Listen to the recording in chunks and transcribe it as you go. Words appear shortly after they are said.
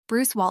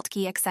Bruce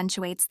Waltke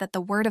accentuates that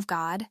the Word of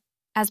God,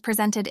 as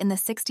presented in the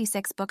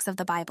 66 books of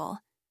the Bible,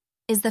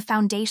 is the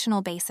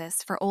foundational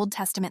basis for Old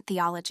Testament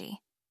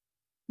theology.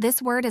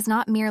 This word is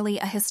not merely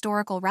a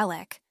historical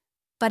relic,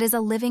 but is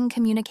a living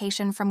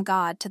communication from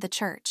God to the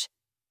Church,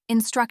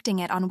 instructing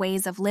it on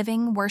ways of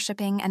living,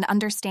 worshiping, and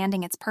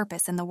understanding its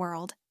purpose in the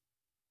world.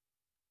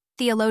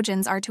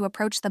 Theologians are to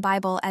approach the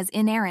Bible as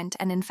inerrant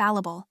and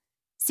infallible,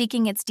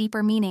 seeking its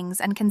deeper meanings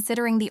and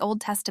considering the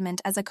Old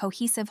Testament as a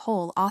cohesive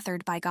whole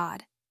authored by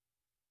God.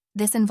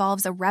 This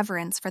involves a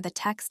reverence for the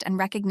text and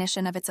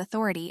recognition of its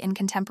authority in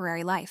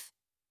contemporary life.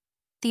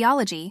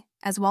 Theology,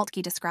 as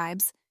Waltke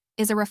describes,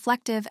 is a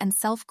reflective and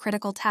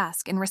self-critical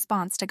task in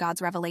response to God's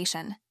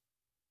revelation.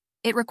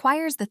 It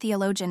requires the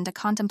theologian to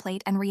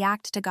contemplate and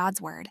react to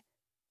God's word,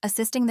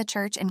 assisting the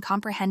Church in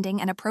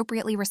comprehending and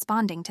appropriately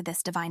responding to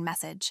this divine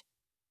message.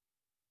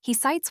 He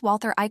cites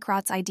Walter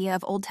Eichrott's idea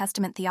of Old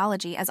Testament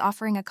theology as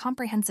offering a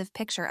comprehensive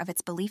picture of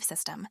its belief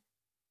system,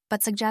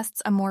 but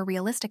suggests a more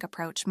realistic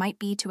approach might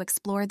be to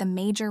explore the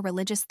major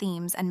religious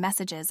themes and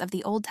messages of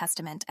the Old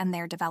Testament and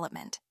their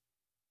development.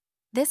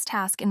 This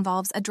task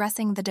involves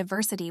addressing the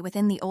diversity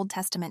within the Old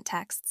Testament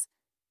texts,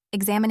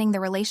 examining the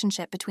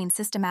relationship between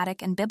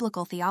systematic and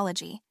biblical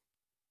theology,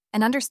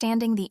 and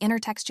understanding the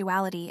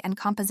intertextuality and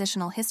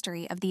compositional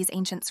history of these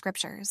ancient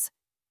scriptures.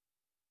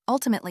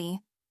 Ultimately,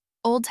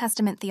 Old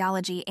Testament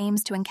theology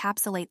aims to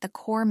encapsulate the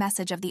core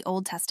message of the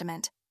Old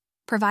Testament,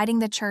 providing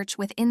the Church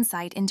with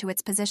insight into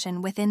its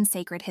position within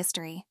sacred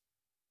history.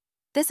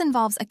 This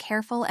involves a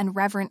careful and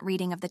reverent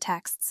reading of the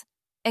texts,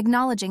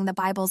 acknowledging the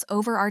Bible's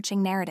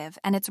overarching narrative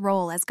and its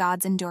role as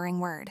God's enduring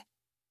word.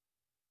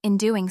 In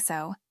doing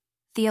so,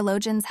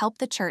 theologians help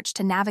the Church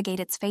to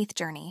navigate its faith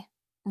journey,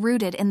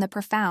 rooted in the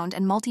profound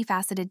and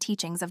multifaceted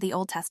teachings of the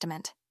Old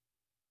Testament.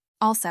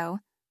 Also,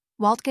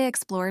 Waltke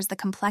explores the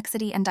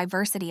complexity and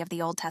diversity of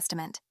the Old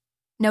Testament,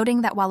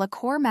 noting that while a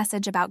core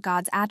message about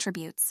God's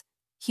attributes,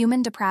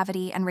 human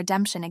depravity, and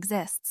redemption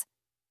exists,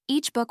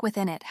 each book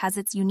within it has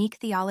its unique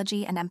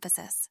theology and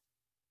emphasis.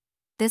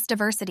 This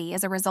diversity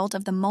is a result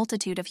of the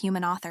multitude of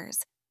human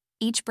authors,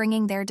 each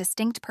bringing their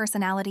distinct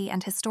personality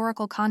and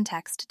historical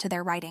context to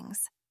their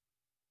writings.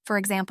 For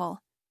example,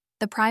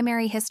 the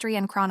primary history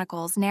and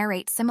chronicles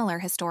narrate similar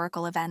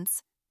historical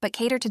events, but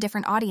cater to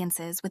different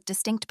audiences with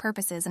distinct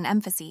purposes and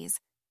emphases,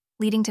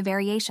 leading to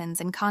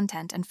variations in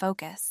content and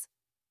focus.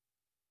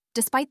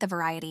 Despite the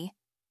variety,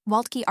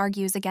 Waltke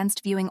argues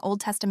against viewing Old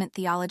Testament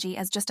theology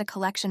as just a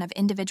collection of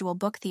individual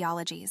book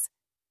theologies.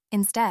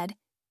 Instead,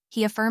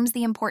 he affirms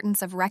the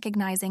importance of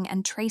recognizing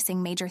and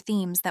tracing major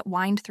themes that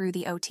wind through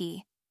the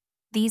OT.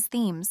 These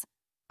themes,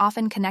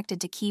 often connected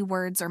to key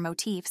words or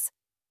motifs,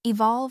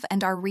 evolve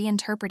and are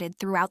reinterpreted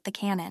throughout the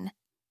canon,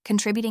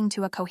 contributing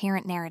to a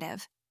coherent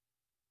narrative.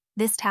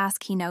 This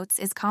task, he notes,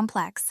 is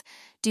complex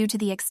due to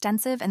the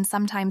extensive and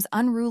sometimes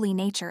unruly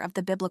nature of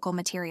the biblical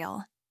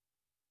material.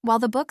 While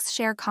the books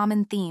share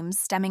common themes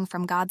stemming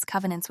from God's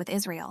covenants with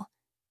Israel,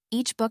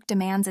 each book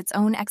demands its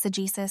own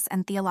exegesis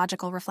and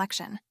theological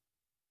reflection.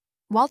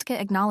 Waltke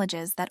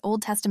acknowledges that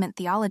Old Testament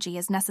theology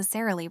is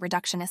necessarily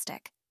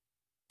reductionistic.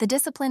 The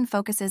discipline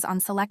focuses on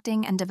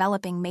selecting and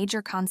developing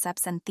major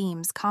concepts and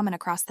themes common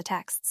across the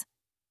texts.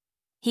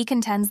 He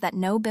contends that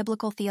no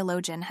biblical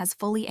theologian has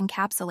fully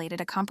encapsulated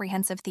a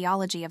comprehensive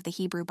theology of the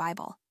Hebrew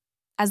Bible,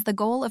 as the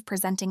goal of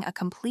presenting a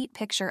complete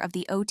picture of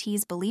the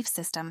OT's belief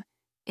system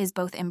is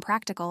both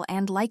impractical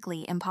and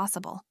likely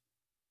impossible.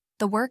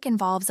 The work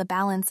involves a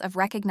balance of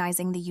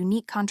recognizing the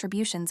unique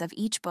contributions of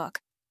each book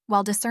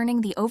while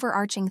discerning the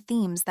overarching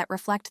themes that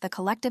reflect the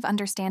collective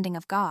understanding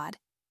of God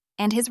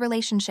and his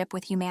relationship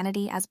with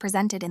humanity as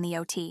presented in the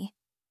OT.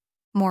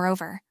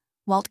 Moreover,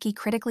 Waltke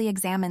critically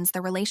examines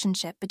the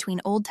relationship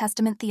between Old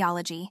Testament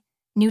theology,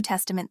 New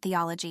Testament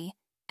theology,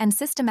 and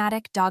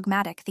systematic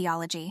dogmatic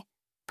theology,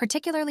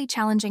 particularly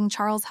challenging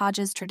Charles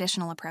Hodge's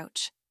traditional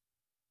approach.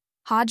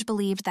 Hodge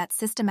believed that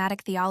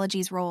systematic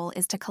theology's role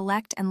is to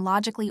collect and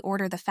logically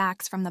order the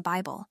facts from the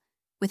Bible,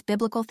 with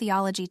biblical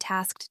theology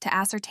tasked to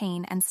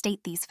ascertain and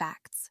state these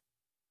facts.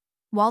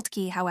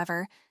 Waltke,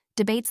 however,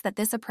 debates that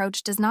this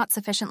approach does not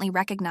sufficiently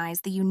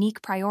recognize the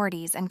unique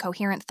priorities and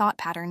coherent thought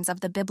patterns of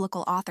the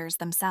biblical authors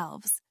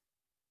themselves.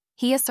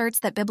 He asserts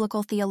that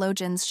biblical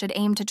theologians should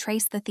aim to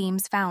trace the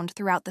themes found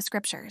throughout the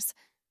scriptures,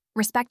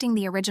 respecting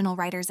the original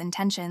writer's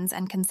intentions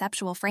and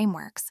conceptual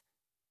frameworks.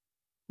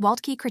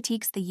 Waltke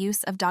critiques the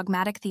use of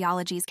dogmatic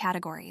theology's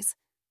categories,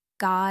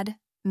 God,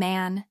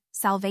 man,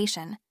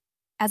 salvation,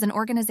 as an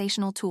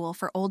organizational tool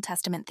for Old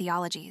Testament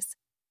theologies.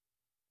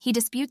 He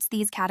disputes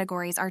these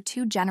categories are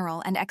too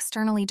general and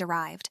externally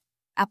derived,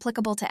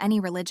 applicable to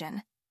any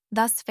religion,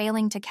 thus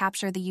failing to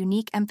capture the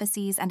unique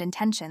emphases and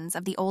intentions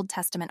of the Old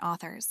Testament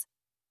authors.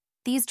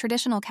 These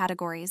traditional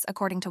categories,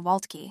 according to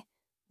Waltke,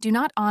 do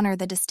not honor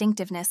the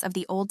distinctiveness of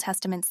the Old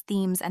Testament's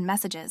themes and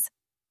messages,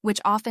 which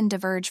often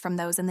diverge from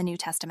those in the New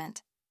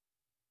Testament.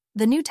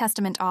 The New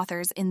Testament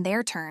authors, in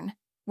their turn,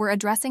 were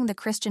addressing the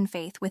Christian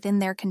faith within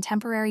their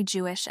contemporary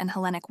Jewish and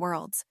Hellenic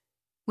worlds,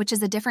 which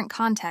is a different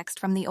context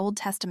from the Old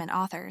Testament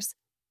authors.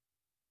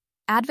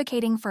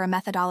 Advocating for a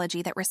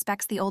methodology that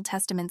respects the Old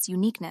Testament's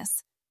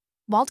uniqueness,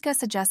 Waltke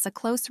suggests a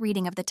close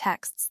reading of the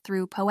texts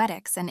through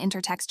poetics and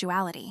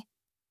intertextuality.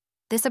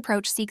 This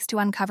approach seeks to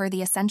uncover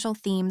the essential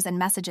themes and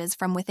messages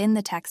from within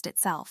the text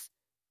itself,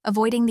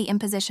 avoiding the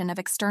imposition of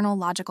external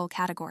logical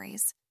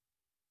categories.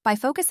 By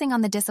focusing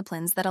on the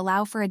disciplines that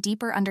allow for a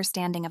deeper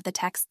understanding of the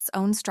text's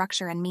own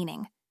structure and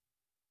meaning,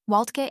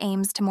 Waltke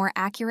aims to more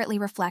accurately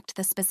reflect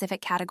the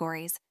specific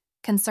categories,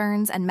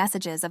 concerns, and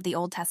messages of the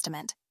Old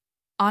Testament,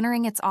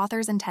 honoring its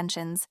author's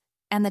intentions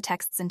and the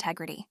text's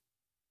integrity.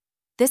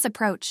 This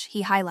approach,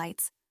 he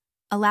highlights,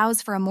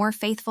 allows for a more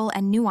faithful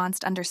and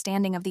nuanced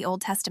understanding of the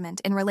Old Testament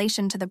in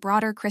relation to the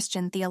broader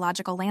Christian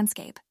theological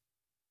landscape.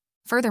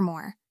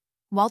 Furthermore,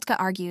 Waltke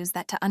argues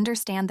that to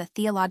understand the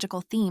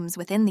theological themes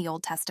within the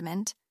Old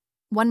Testament,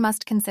 one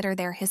must consider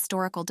their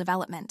historical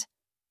development.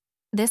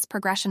 This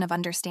progression of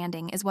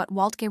understanding is what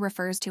Waltke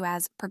refers to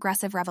as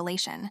progressive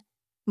revelation,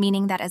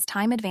 meaning that as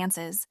time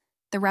advances,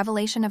 the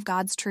revelation of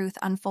God's truth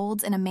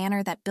unfolds in a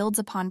manner that builds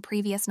upon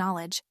previous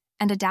knowledge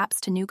and adapts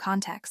to new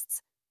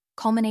contexts,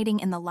 culminating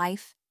in the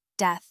life,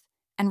 death,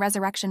 and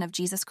resurrection of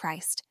Jesus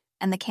Christ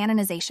and the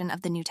canonization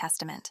of the New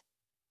Testament.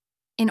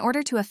 In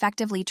order to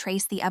effectively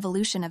trace the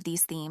evolution of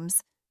these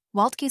themes,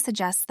 Waltke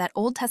suggests that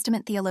Old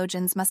Testament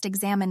theologians must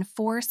examine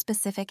 4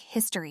 specific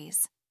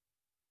histories.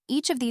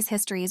 Each of these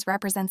histories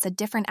represents a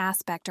different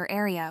aspect or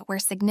area where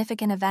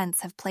significant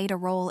events have played a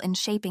role in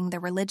shaping the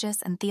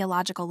religious and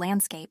theological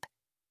landscape,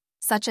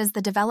 such as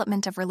the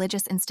development of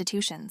religious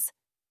institutions,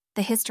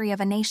 the history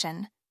of a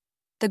nation,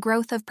 the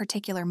growth of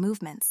particular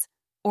movements,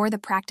 or the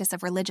practice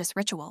of religious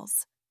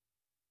rituals.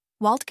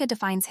 Waltke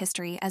defines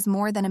history as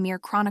more than a mere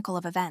chronicle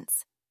of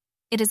events.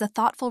 It is a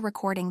thoughtful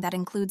recording that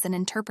includes an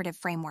interpretive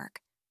framework.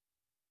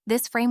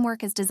 This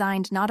framework is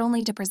designed not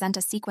only to present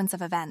a sequence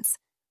of events,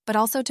 but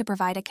also to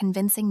provide a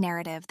convincing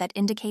narrative that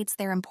indicates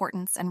their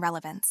importance and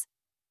relevance.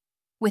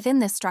 Within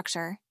this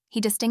structure, he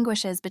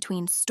distinguishes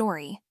between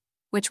story,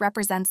 which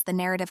represents the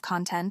narrative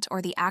content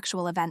or the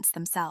actual events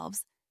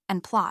themselves,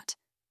 and plot,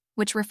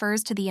 which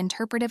refers to the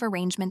interpretive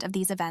arrangement of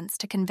these events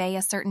to convey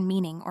a certain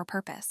meaning or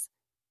purpose.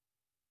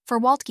 For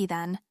Waltke,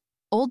 then,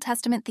 Old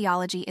Testament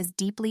theology is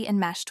deeply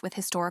enmeshed with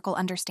historical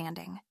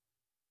understanding.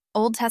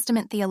 Old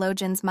Testament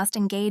theologians must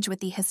engage with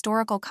the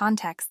historical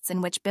contexts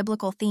in which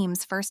biblical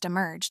themes first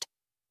emerged,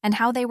 and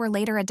how they were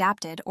later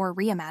adapted or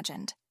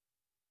reimagined.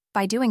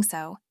 By doing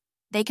so,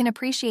 they can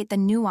appreciate the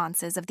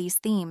nuances of these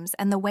themes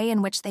and the way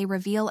in which they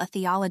reveal a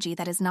theology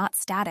that is not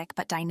static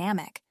but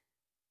dynamic,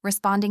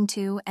 responding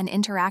to and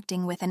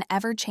interacting with an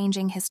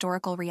ever-changing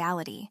historical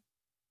reality.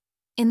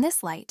 In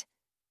this light,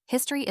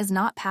 history is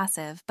not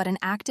passive but an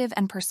active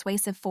and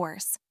persuasive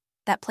force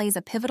that plays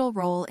a pivotal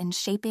role in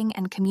shaping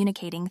and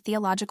communicating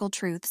theological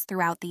truths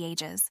throughout the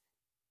ages.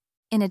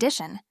 In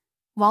addition,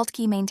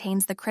 Waltke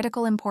maintains the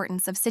critical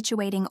importance of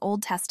situating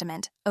Old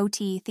Testament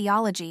 (OT)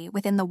 theology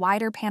within the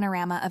wider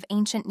panorama of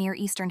ancient Near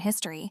Eastern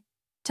history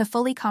to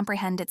fully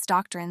comprehend its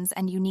doctrines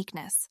and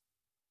uniqueness.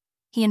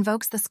 He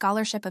invokes the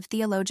scholarship of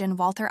theologian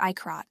Walter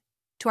Eichrodt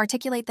to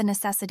articulate the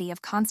necessity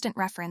of constant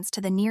reference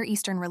to the Near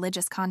Eastern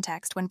religious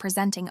context when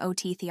presenting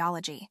OT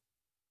theology.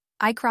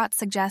 Eichrodt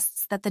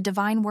suggests that the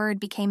divine word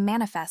became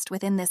manifest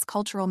within this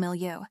cultural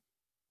milieu,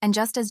 and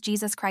just as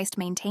Jesus Christ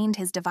maintained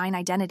his divine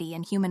identity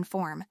in human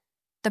form,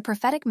 the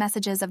prophetic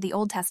messages of the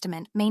Old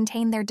Testament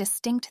maintain their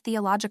distinct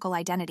theological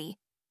identity,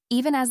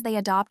 even as they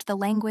adopt the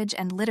language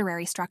and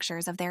literary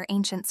structures of their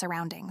ancient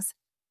surroundings.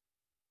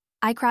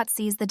 Eichrodt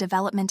sees the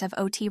development of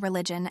OT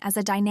religion as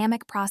a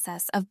dynamic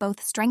process of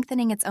both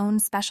strengthening its own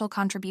special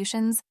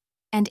contributions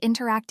and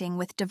interacting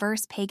with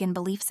diverse pagan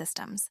belief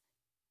systems.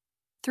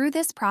 Through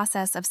this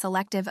process of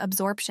selective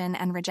absorption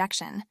and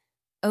rejection,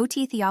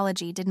 OT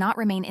theology did not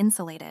remain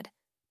insulated,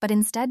 but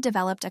instead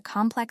developed a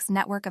complex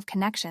network of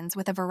connections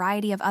with a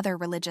variety of other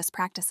religious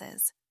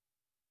practices.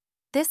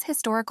 This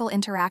historical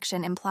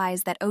interaction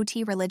implies that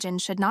OT religion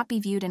should not be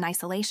viewed in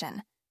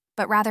isolation,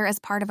 but rather as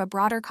part of a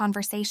broader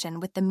conversation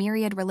with the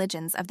myriad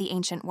religions of the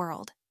ancient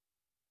world.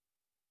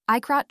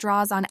 Eichrodt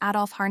draws on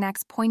Adolf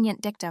Harnack's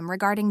poignant dictum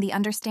regarding the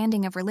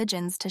understanding of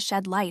religions to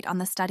shed light on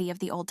the study of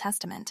the Old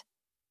Testament.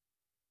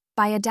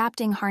 By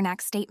adapting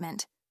Harnack's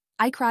statement,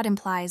 Eichrodt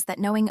implies that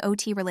knowing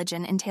OT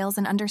religion entails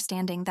an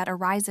understanding that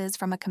arises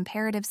from a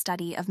comparative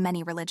study of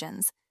many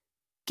religions,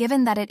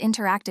 given that it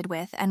interacted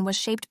with and was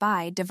shaped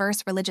by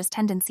diverse religious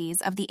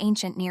tendencies of the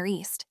ancient Near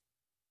East.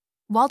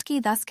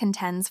 Waltke thus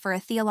contends for a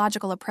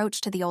theological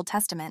approach to the Old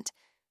Testament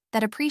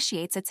that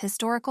appreciates its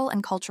historical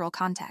and cultural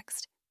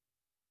context.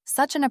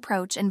 Such an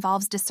approach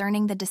involves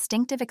discerning the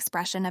distinctive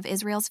expression of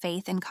Israel's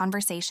faith in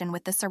conversation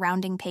with the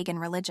surrounding pagan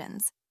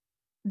religions.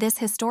 This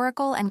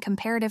historical and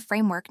comparative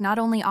framework not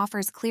only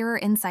offers clearer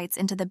insights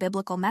into the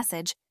biblical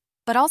message,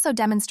 but also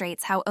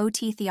demonstrates how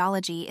OT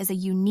theology is a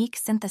unique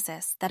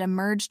synthesis that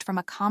emerged from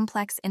a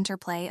complex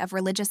interplay of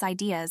religious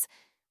ideas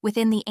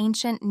within the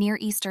ancient Near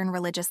Eastern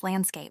religious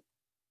landscape.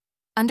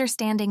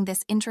 Understanding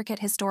this intricate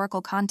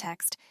historical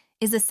context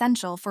is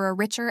essential for a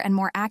richer and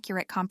more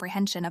accurate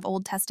comprehension of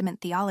Old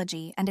Testament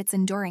theology and its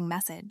enduring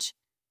message.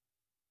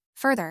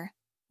 Further,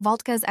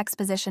 Waltke's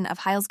exposition of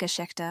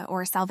Heilsgeschichte,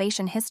 or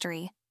salvation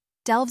history,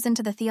 delves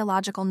into the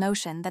theological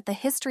notion that the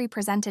history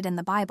presented in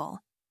the Bible,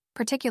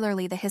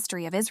 particularly the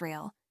history of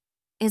Israel,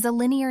 is a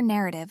linear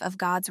narrative of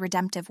God's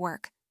redemptive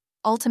work,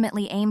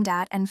 ultimately aimed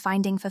at and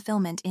finding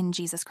fulfillment in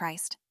Jesus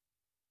Christ.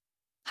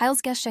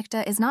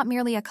 Heilsgeschichte is not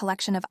merely a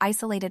collection of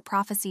isolated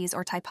prophecies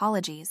or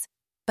typologies,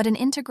 but an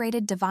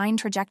integrated divine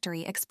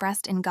trajectory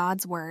expressed in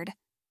God's Word,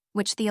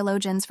 which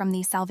theologians from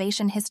the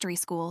Salvation History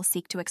School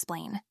seek to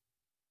explain.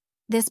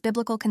 This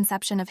biblical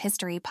conception of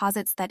history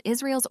posits that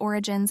Israel's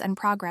origins and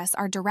progress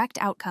are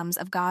direct outcomes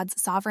of God's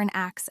sovereign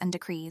acts and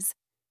decrees,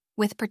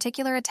 with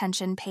particular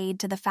attention paid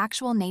to the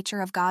factual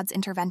nature of God's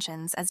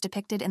interventions as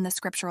depicted in the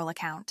scriptural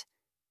account.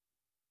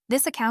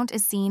 This account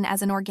is seen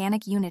as an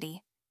organic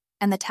unity,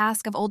 and the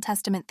task of Old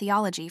Testament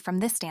theology from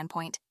this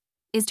standpoint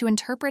is to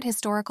interpret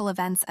historical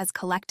events as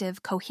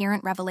collective,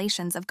 coherent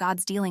revelations of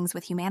God's dealings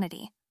with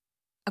humanity.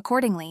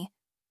 Accordingly,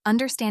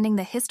 understanding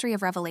the history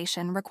of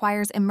revelation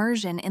requires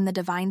immersion in the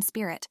divine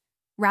spirit,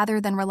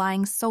 rather than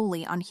relying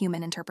solely on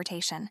human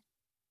interpretation.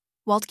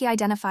 Waltke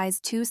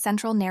identifies two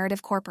central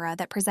narrative corpora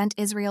that present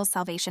Israel's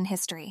salvation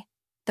history.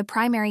 The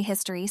primary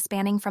history,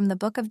 spanning from the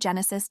book of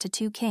Genesis to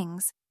 2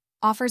 Kings,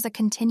 offers a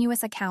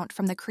continuous account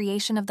from the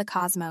creation of the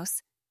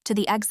cosmos to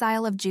the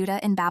exile of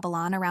Judah in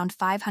Babylon around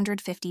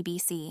 550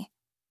 BC.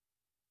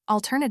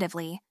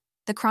 Alternatively,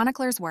 the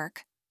chronicler's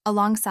work,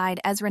 alongside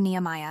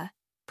Ezra-Nehemiah,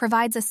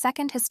 provides a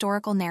second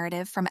historical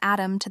narrative from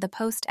Adam to the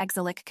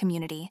post-exilic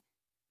community,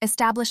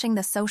 establishing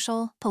the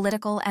social,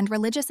 political, and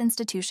religious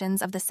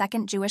institutions of the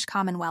Second Jewish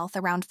Commonwealth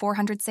around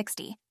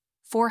 430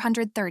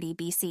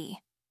 BC.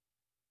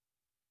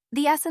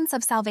 The essence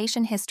of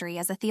salvation history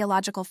as a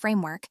theological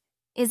framework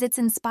is its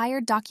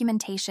inspired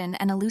documentation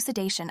and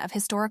elucidation of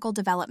historical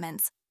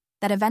developments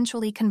that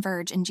eventually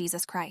converge in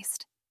Jesus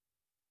Christ.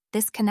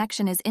 This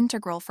connection is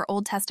integral for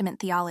Old Testament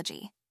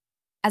theology,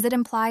 as it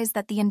implies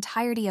that the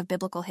entirety of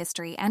biblical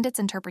history and its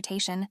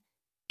interpretation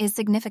is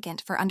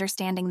significant for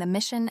understanding the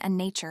mission and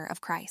nature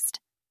of Christ.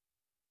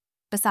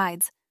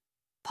 Besides,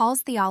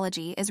 Paul's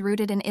theology is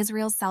rooted in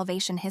Israel's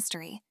salvation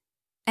history,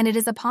 and it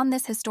is upon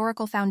this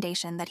historical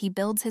foundation that he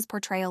builds his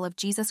portrayal of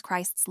Jesus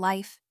Christ's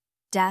life,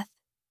 death,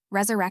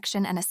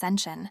 resurrection, and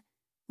ascension,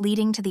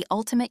 leading to the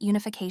ultimate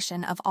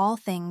unification of all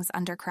things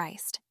under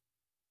Christ.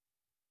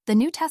 The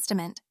New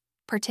Testament,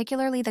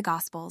 particularly the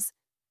Gospels,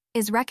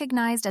 is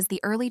recognized as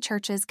the early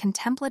church's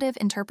contemplative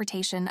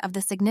interpretation of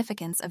the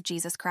significance of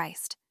Jesus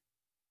Christ.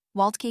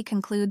 Waltke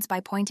concludes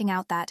by pointing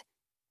out that,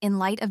 in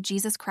light of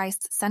Jesus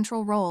Christ's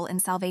central role in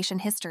salvation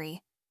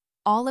history,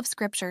 all of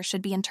Scripture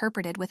should be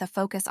interpreted with a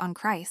focus on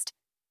Christ,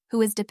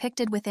 who is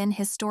depicted within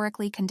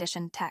historically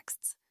conditioned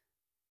texts.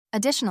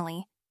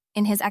 Additionally,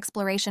 in his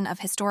exploration of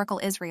historical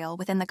Israel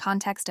within the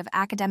context of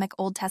academic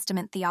Old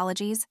Testament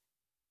theologies,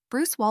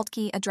 Bruce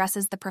Waltke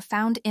addresses the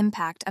profound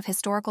impact of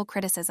historical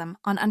criticism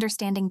on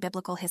understanding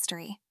biblical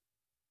history.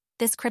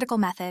 This critical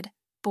method,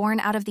 born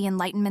out of the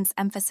Enlightenment's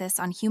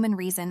emphasis on human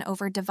reason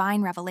over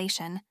divine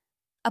revelation,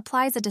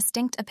 applies a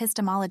distinct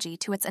epistemology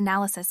to its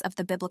analysis of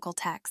the biblical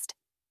text.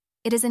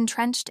 It is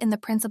entrenched in the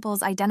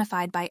principles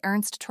identified by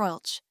Ernst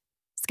Troeltsch: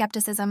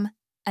 skepticism,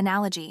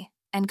 analogy,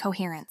 and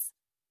coherence.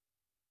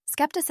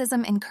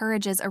 Skepticism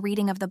encourages a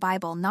reading of the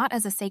Bible not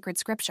as a sacred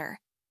scripture,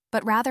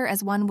 but rather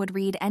as one would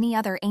read any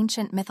other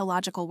ancient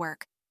mythological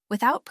work,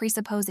 without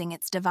presupposing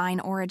its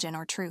divine origin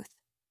or truth.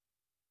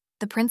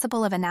 The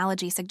principle of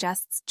analogy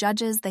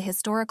judges the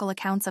historical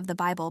accounts of the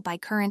Bible by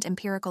current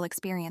empirical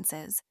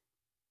experiences.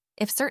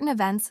 If certain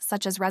events,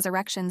 such as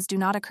resurrections, do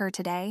not occur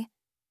today,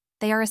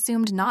 they are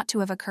assumed not to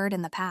have occurred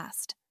in the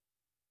past.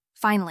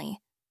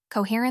 Finally,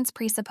 coherence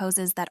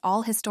presupposes that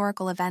all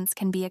historical events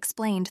can be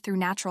explained through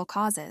natural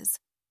causes,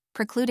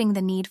 precluding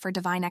the need for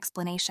divine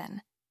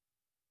explanation.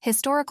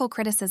 Historical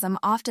criticism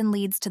often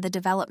leads to the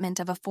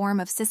development of a form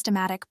of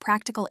systematic,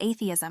 practical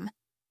atheism,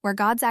 where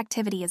God's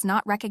activity is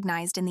not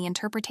recognized in the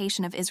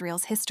interpretation of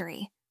Israel's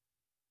history.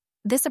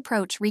 This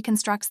approach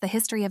reconstructs the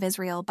history of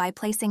Israel by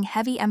placing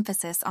heavy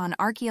emphasis on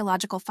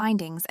archaeological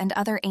findings and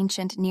other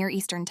ancient Near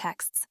Eastern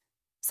texts,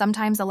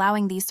 sometimes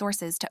allowing these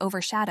sources to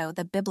overshadow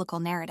the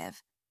biblical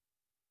narrative.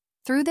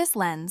 Through this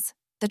lens,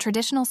 the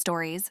traditional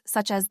stories,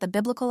 such as the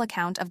biblical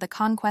account of the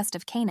conquest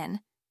of Canaan,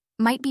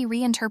 might be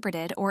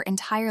reinterpreted or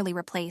entirely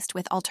replaced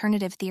with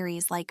alternative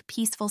theories like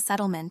peaceful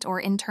settlement or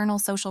internal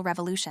social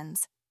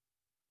revolutions.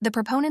 The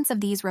proponents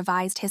of these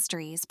revised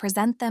histories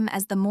present them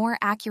as the more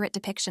accurate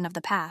depiction of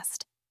the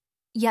past,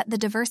 yet the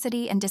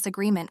diversity and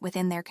disagreement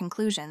within their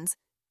conclusions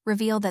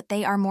reveal that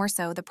they are more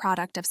so the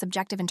product of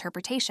subjective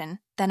interpretation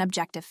than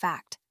objective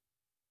fact.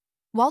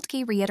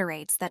 Waltke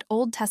reiterates that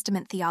Old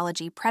Testament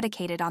theology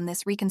predicated on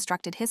this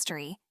reconstructed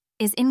history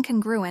is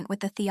incongruent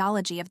with the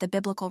theology of the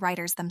biblical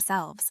writers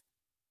themselves.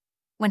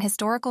 When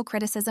historical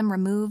criticism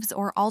removes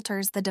or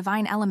alters the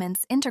divine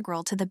elements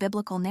integral to the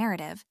biblical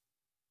narrative,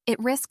 it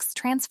risks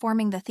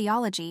transforming the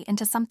theology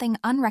into something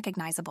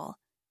unrecognizable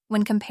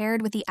when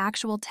compared with the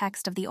actual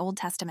text of the Old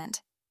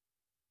Testament.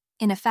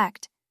 In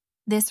effect,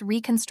 this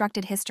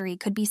reconstructed history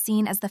could be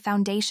seen as the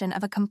foundation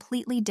of a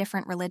completely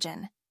different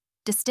religion,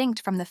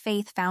 distinct from the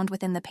faith found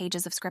within the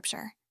pages of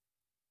Scripture.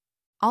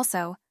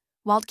 Also,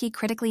 Waltke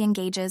critically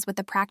engages with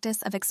the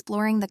practice of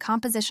exploring the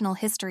compositional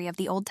history of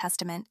the Old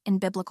Testament in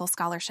biblical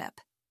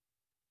scholarship.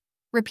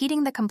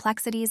 Repeating the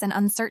complexities and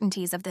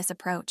uncertainties of this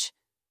approach,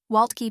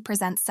 Waltke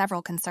presents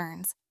several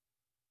concerns.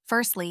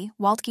 Firstly,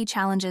 Waltke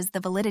challenges the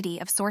validity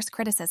of source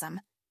criticism,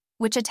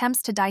 which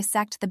attempts to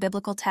dissect the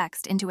biblical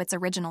text into its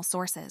original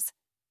sources.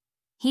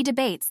 He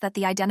debates that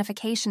the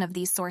identification of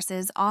these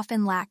sources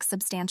often lacks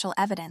substantial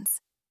evidence,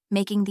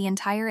 making the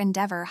entire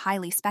endeavor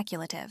highly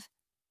speculative.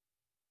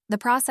 The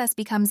process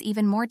becomes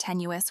even more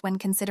tenuous when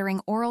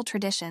considering oral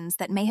traditions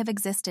that may have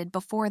existed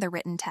before the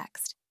written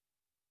text.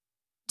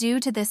 Due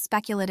to this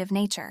speculative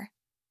nature,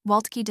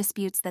 Waltke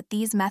disputes that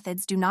these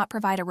methods do not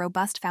provide a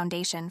robust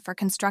foundation for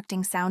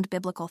constructing sound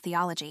biblical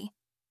theology.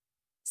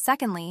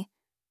 Secondly,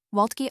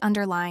 Waltke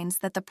underlines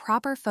that the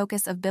proper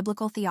focus of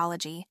biblical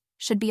theology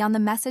should be on the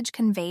message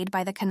conveyed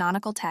by the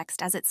canonical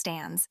text as it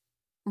stands,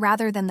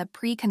 rather than the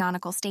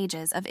pre-canonical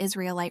stages of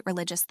Israelite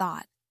religious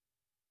thought.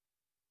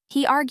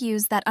 He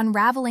argues that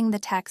unraveling the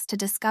text to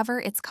discover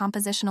its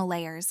compositional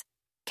layers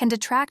can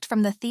detract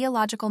from the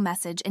theological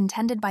message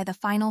intended by the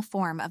final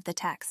form of the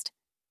text.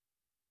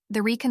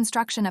 The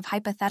reconstruction of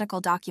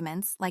hypothetical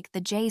documents, like the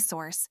J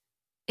source,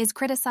 is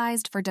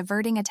criticized for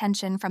diverting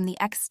attention from the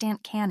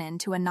extant canon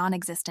to a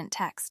non-existent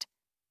text,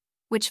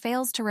 which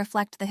fails to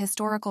reflect the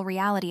historical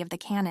reality of the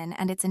canon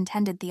and its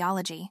intended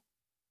theology.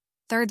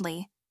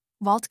 Thirdly,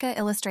 Waltke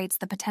illustrates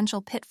the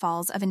potential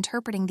pitfalls of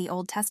interpreting the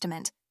Old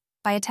Testament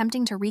by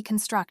attempting to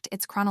reconstruct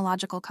its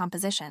chronological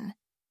composition.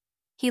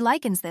 He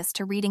likens this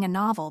to reading a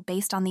novel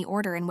based on the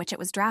order in which it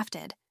was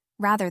drafted,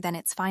 rather than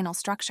its final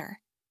structure.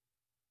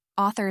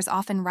 Authors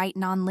often write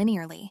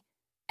non-linearly,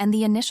 and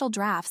the initial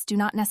drafts do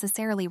not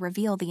necessarily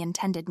reveal the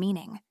intended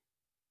meaning.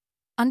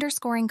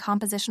 Underscoring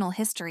compositional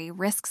history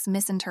risks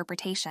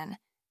misinterpretation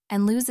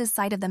and loses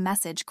sight of the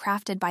message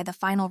crafted by the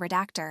final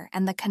redactor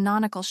and the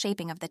canonical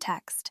shaping of the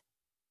text.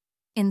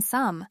 In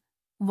sum,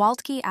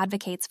 Waltke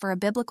advocates for a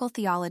biblical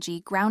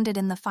theology grounded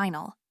in the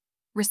final,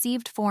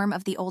 received form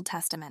of the Old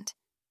Testament.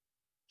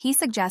 He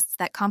suggests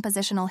that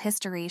compositional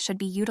history should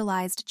be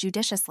utilized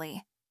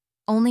judiciously,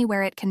 only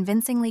where it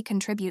convincingly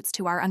contributes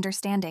to our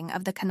understanding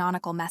of the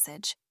canonical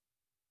message.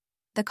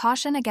 The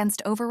caution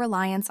against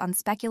over-reliance on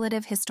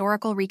speculative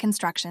historical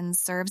reconstructions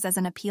serves as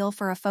an appeal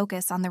for a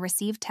focus on the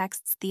received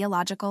text's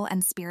theological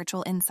and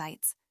spiritual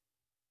insights.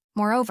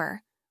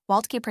 Moreover,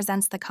 Waltke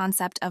presents the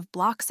concept of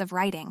blocks of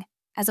writing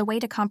as a way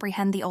to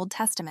comprehend the Old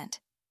Testament.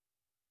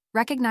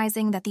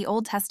 Recognizing that the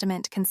Old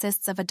Testament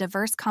consists of a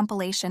diverse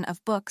compilation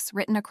of books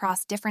written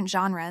across different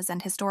genres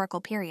and historical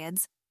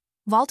periods,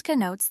 Waltke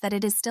notes that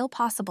it is still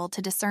possible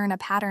to discern a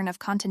pattern of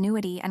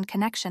continuity and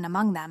connection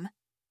among them.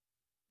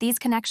 These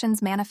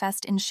connections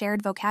manifest in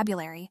shared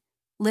vocabulary,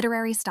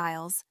 literary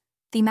styles,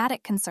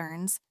 thematic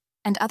concerns,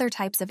 and other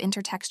types of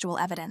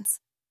intertextual evidence.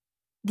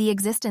 The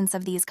existence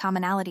of these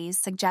commonalities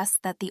suggests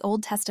that the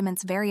Old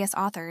Testament's various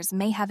authors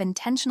may have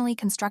intentionally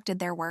constructed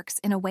their works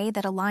in a way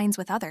that aligns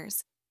with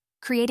others,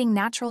 creating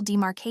natural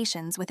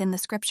demarcations within the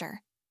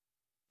Scripture.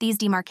 These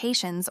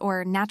demarcations,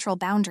 or natural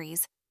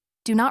boundaries,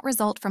 do not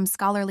result from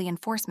scholarly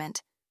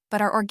enforcement,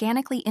 but are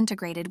organically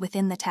integrated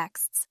within the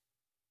texts.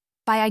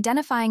 By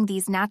identifying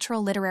these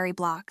natural literary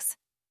blocks,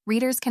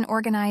 readers can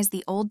organize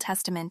the Old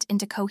Testament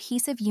into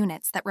cohesive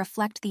units that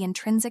reflect the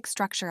intrinsic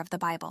structure of the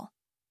Bible.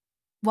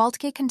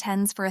 Waltke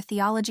contends for a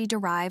theology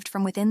derived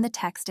from within the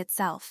text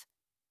itself,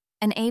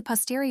 an a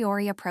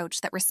posteriori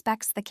approach that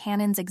respects the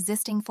canon's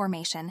existing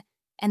formation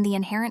and the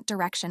inherent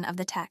direction of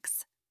the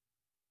texts.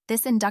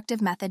 This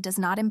inductive method does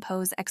not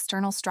impose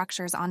external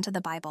structures onto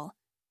the Bible,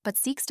 but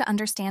seeks to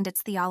understand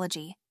its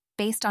theology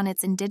based on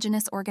its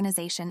indigenous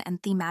organization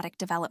and thematic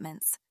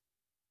developments.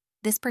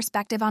 This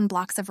perspective on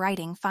blocks of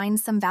writing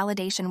finds some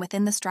validation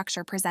within the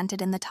structure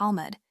presented in the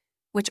Talmud,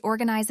 which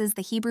organizes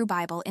the Hebrew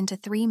Bible into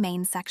three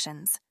main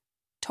sections: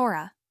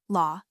 Torah,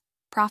 Law,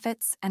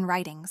 Prophets, and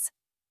Writings.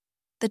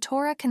 The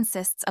Torah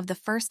consists of the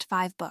first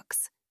 5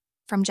 books,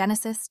 from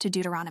Genesis to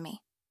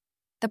Deuteronomy.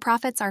 The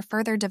prophets are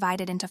further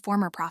divided into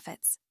former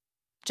prophets,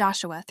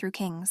 Joshua through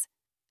Kings,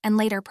 and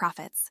later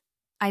prophets,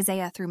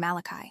 Isaiah through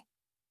Malachi.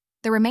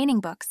 The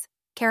remaining books,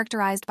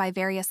 characterized by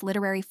various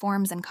literary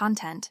forms and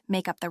content,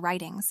 make up the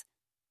writings.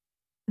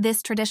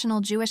 This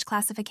traditional Jewish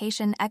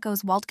classification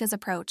echoes Waltke's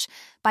approach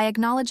by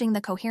acknowledging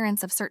the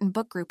coherence of certain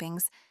book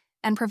groupings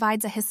and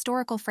provides a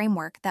historical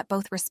framework that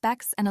both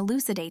respects and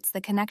elucidates the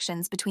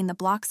connections between the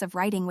blocks of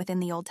writing within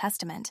the Old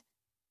Testament,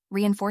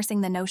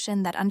 reinforcing the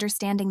notion that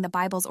understanding the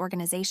Bible's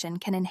organization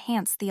can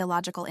enhance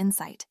theological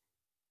insight.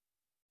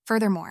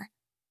 Furthermore,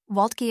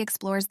 Waltke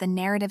explores the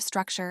narrative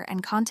structure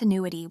and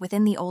continuity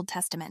within the Old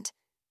Testament,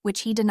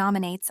 which he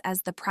denominates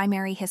as the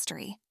primary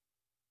history.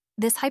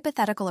 This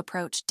hypothetical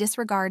approach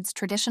disregards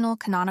traditional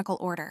canonical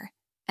order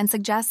and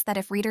suggests that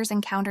if readers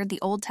encountered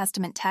the Old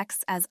Testament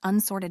texts as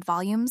unsorted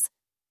volumes,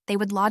 they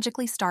would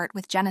logically start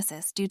with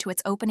Genesis due to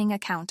its opening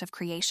account of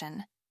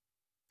creation.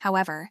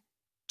 However,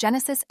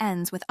 Genesis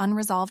ends with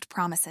unresolved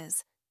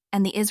promises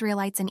and the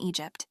Israelites in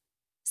Egypt,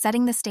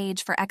 setting the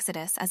stage for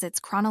Exodus as its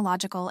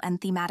chronological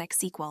and thematic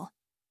sequel.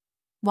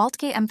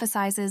 Waltke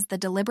emphasizes the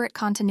deliberate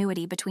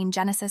continuity between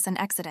Genesis and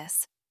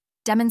Exodus,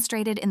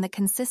 demonstrated in the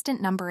consistent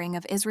numbering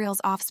of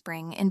Israel's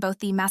offspring in both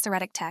the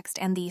Masoretic text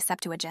and the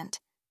Septuagint.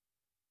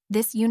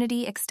 This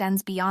unity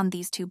extends beyond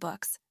these two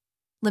books.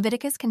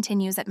 Leviticus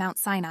continues at Mount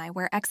Sinai,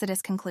 where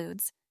Exodus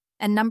concludes,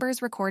 and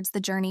Numbers records the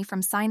journey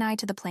from Sinai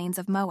to the plains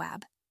of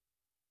Moab.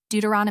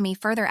 Deuteronomy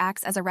further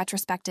acts as a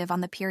retrospective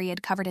on the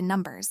period covered in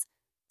Numbers,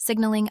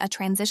 signaling a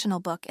transitional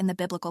book in the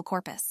biblical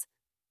corpus.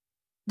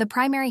 The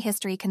primary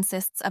history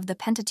consists of the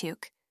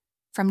Pentateuch,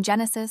 from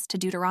Genesis to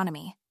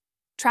Deuteronomy,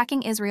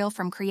 tracking Israel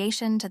from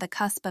creation to the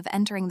cusp of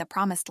entering the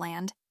Promised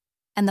Land,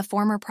 and the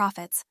former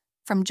prophets,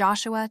 from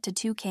Joshua to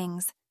 2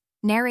 Kings,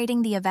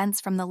 narrating the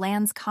events from the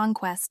land's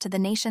conquest to the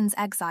nation's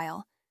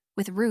exile,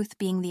 with Ruth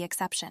being the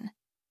exception.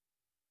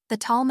 The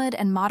Talmud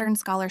and modern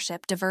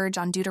scholarship diverge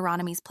on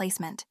Deuteronomy's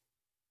placement.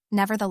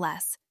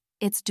 Nevertheless,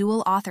 its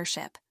dual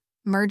authorship,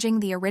 merging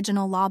the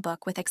original law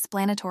book with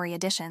explanatory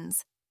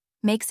additions,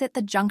 makes it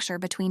the juncture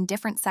between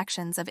different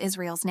sections of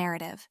Israel's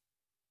narrative.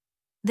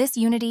 This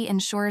unity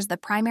ensures the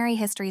primary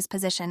history's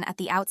position at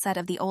the outset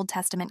of the Old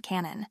Testament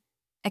canon,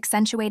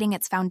 accentuating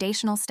its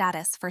foundational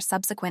status for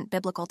subsequent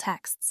biblical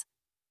texts.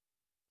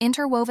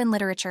 Interwoven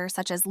literature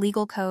such as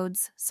legal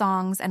codes,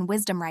 songs, and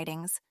wisdom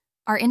writings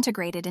are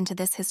integrated into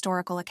this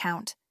historical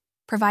account,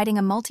 providing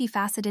a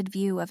multifaceted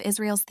view of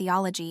Israel's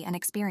theology and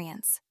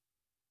experience.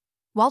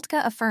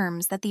 Waltke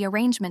affirms that the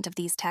arrangement of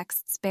these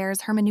texts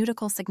bears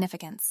hermeneutical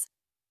significance.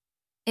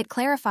 It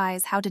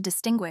clarifies how to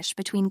distinguish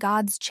between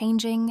God's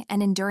changing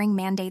and enduring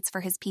mandates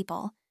for his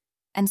people,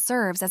 and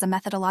serves as a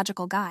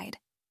methodological guide.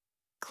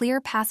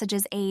 Clear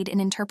passages aid in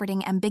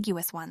interpreting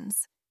ambiguous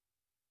ones.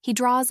 He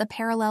draws a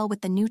parallel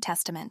with the New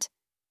Testament,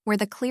 where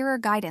the clearer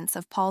guidance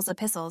of Paul's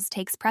epistles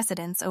takes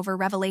precedence over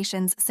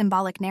Revelation's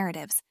symbolic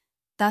narratives,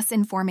 thus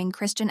informing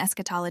Christian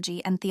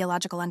eschatology and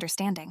theological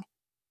understanding.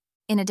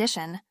 In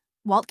addition,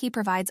 Waltke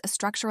provides a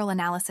structural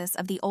analysis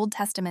of the Old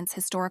Testament's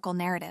historical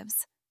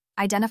narratives,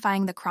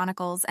 identifying the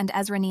Chronicles and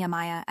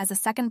Ezra-Nehemiah as a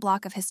second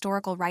block of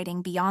historical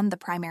writing beyond the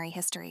primary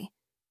history,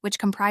 which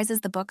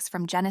comprises the books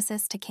from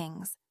Genesis to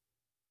Kings.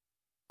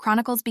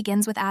 Chronicles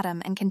begins with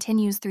Adam and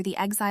continues through the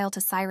exile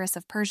to Cyrus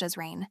of Persia's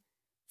reign,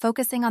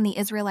 focusing on the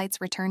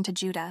Israelites' return to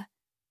Judah,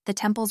 the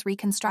temple's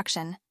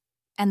reconstruction,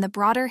 and the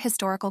broader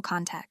historical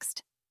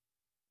context.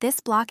 This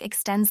block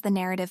extends the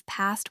narrative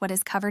past what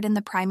is covered in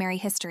the primary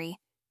history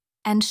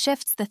and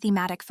shifts the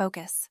thematic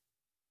focus.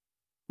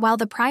 While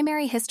the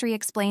primary history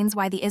explains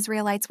why the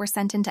Israelites were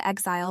sent into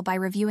exile by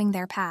reviewing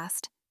their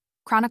past,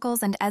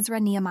 Chronicles and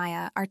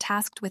Ezra-Nehemiah are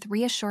tasked with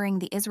reassuring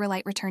the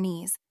Israelite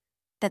returnees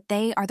that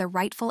they are the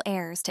rightful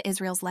heirs to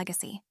Israel's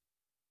legacy.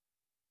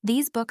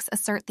 These books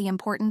assert the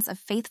importance of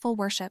faithful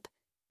worship,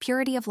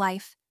 purity of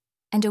life,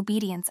 and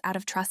obedience out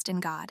of trust in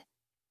God,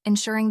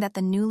 ensuring that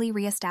the newly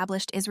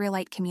reestablished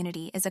Israelite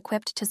community is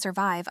equipped to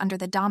survive under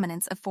the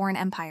dominance of foreign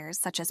empires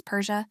such as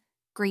Persia,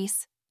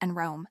 Greece, and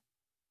Rome.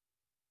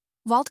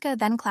 Waltke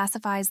then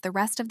classifies the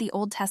rest of the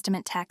Old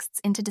Testament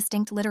texts into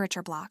distinct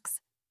literature blocks.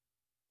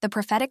 The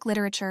prophetic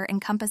literature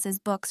encompasses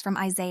books from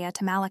Isaiah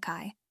to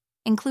Malachi,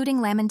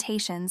 including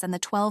Lamentations and the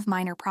 12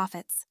 minor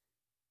prophets.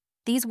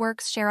 These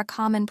works share a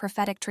common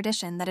prophetic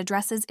tradition that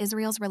addresses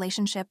Israel's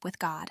relationship with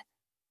God.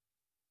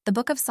 The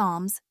Book of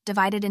Psalms,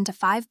 divided into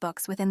 5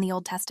 books within the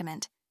Old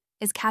Testament,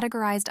 is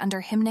categorized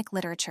under hymnic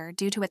literature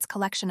due to its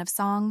collection of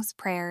songs,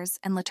 prayers,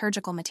 and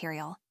liturgical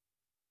material.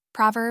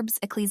 Proverbs,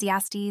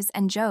 Ecclesiastes,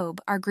 and Job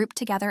are grouped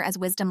together as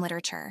wisdom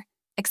literature,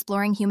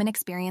 exploring human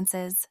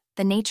experiences,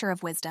 the nature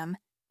of wisdom,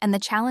 and the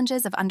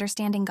challenges of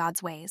understanding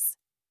God's ways.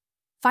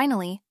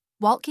 Finally,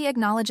 Waltke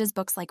acknowledges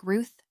books like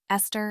Ruth,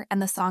 Esther,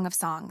 and the Song of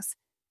Songs,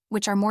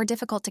 which are more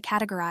difficult to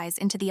categorize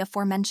into the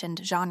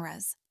aforementioned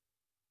genres.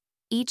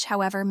 Each,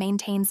 however,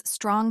 maintains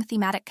strong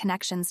thematic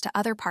connections to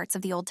other parts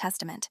of the Old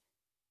Testament,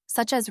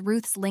 such as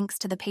Ruth's links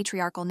to the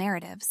patriarchal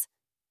narratives,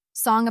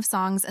 Song of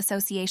Songs'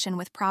 association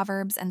with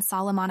Proverbs and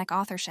Solomonic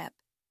authorship,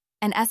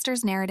 and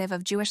Esther's narrative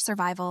of Jewish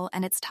survival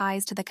and its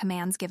ties to the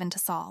commands given to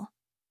Saul.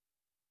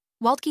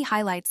 Waltke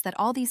highlights that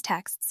all these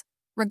texts,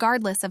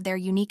 regardless of their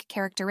unique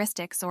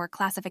characteristics or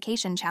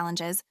classification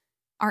challenges,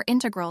 are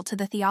integral to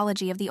the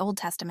theology of the Old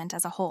Testament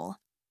as a whole.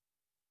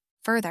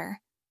 Further,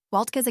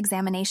 Waltke's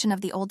examination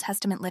of the Old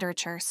Testament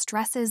literature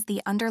stresses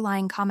the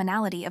underlying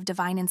commonality of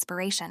divine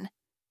inspiration,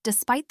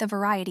 despite the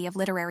variety of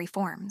literary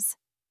forms.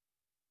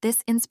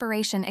 This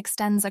inspiration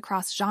extends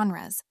across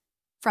genres,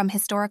 from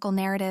historical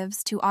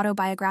narratives to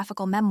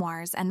autobiographical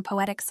memoirs and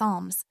poetic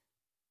psalms,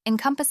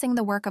 encompassing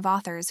the work of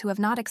authors who have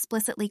not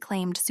explicitly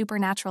claimed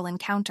supernatural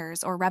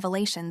encounters or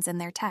revelations in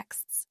their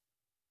texts.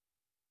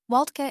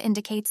 Waltke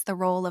indicates the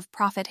role of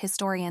prophet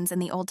historians in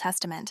the Old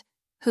Testament,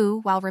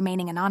 who, while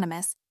remaining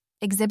anonymous,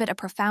 exhibit a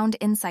profound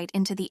insight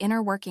into the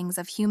inner workings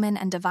of human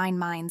and divine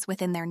minds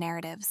within their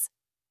narratives.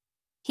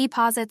 He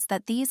posits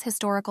that these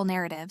historical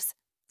narratives,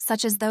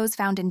 such as those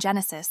found in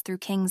Genesis through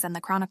Kings and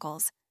the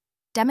Chronicles,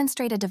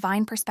 demonstrate a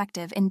divine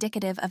perspective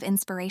indicative of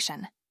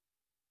inspiration.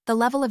 The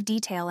level of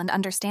detail and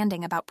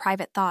understanding about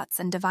private thoughts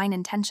and divine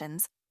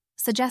intentions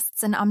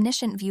suggests an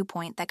omniscient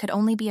viewpoint that could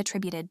only be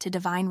attributed to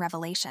divine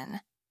revelation.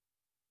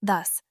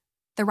 Thus,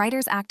 the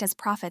writers act as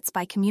prophets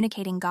by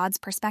communicating God's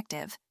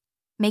perspective,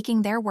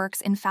 making their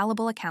works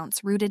infallible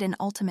accounts rooted in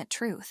ultimate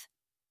truth.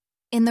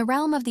 In the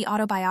realm of the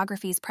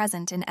autobiographies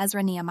present in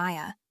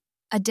Ezra-Nehemiah,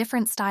 a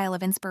different style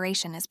of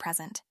inspiration is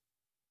present.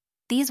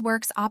 These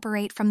works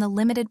operate from the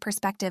limited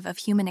perspective of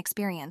human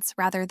experience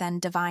rather than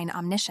divine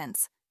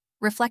omniscience,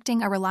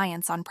 reflecting a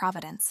reliance on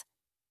providence.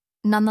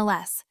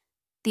 Nonetheless,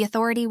 the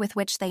authority with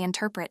which they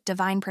interpret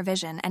divine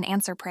provision and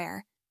answer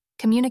prayer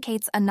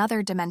communicates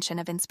another dimension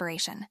of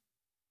inspiration.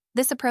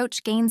 This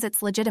approach gains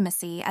its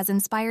legitimacy as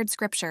inspired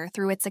scripture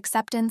through its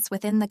acceptance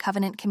within the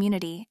covenant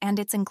community and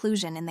its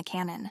inclusion in the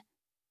canon.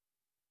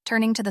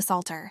 Turning to the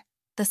Psalter,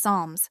 the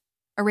Psalms,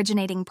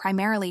 originating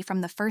primarily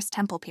from the First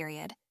Temple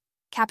period,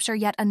 capture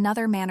yet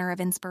another manner of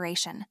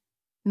inspiration,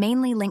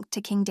 mainly linked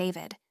to King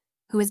David,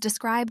 who is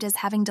described as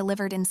having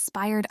delivered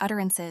inspired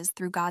utterances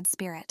through God's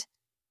Spirit.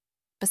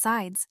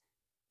 Besides,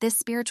 this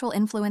spiritual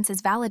influence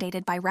is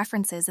validated by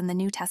references in the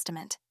New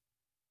Testament.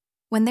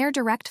 When their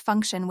direct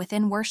function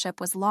within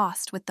worship was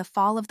lost with the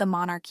fall of the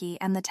monarchy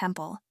and the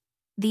temple,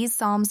 these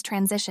psalms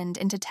transitioned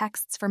into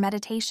texts for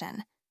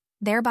meditation,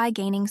 thereby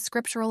gaining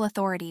scriptural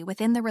authority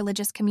within the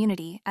religious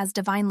community as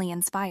divinely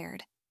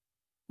inspired.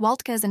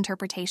 Waltke's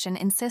interpretation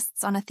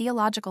insists on a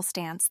theological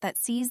stance that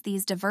sees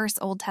these diverse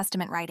Old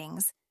Testament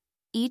writings,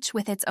 each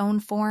with its own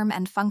form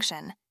and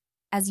function,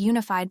 as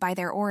unified by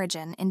their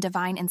origin in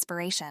divine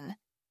inspiration.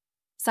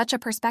 Such a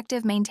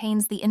perspective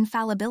maintains the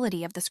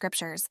infallibility of the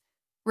scriptures,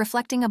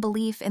 reflecting a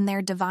belief in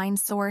their divine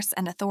source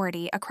and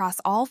authority across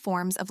all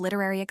forms of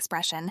literary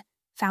expression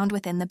found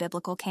within the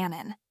biblical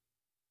canon.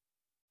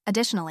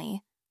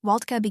 Additionally,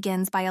 Waltke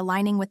begins by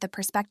aligning with the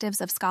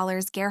perspectives of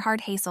scholars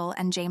Gerhard Hassel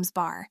and James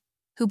Barr,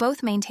 who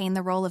both maintain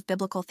the role of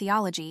biblical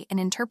theology in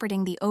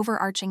interpreting the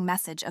overarching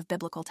message of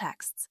biblical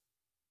texts.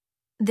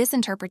 This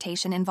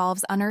interpretation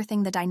involves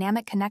unearthing the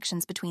dynamic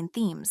connections between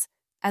themes,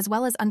 as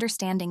well as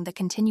understanding the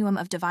continuum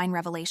of divine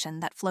revelation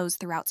that flows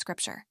throughout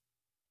Scripture.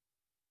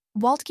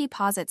 Waltke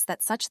posits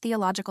that such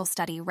theological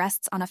study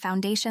rests on a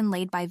foundation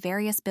laid by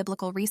various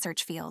biblical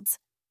research fields,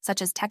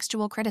 such as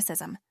textual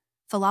criticism,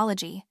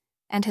 philology,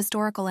 and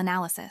historical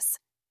analysis.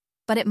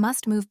 But it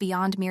must move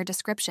beyond mere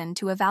description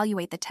to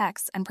evaluate the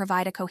texts and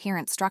provide a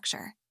coherent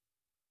structure.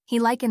 He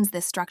likens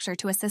this structure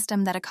to a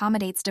system that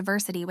accommodates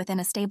diversity within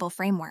a stable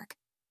framework,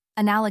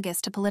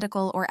 analogous to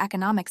political or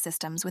economic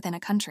systems within a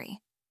country.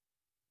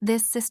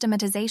 This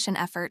systematization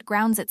effort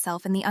grounds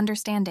itself in the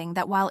understanding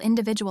that while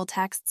individual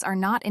texts are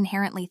not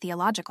inherently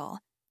theological,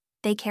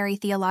 they carry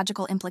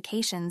theological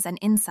implications and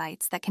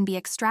insights that can be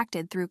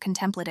extracted through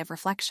contemplative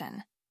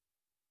reflection.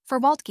 For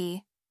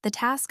Waltke, the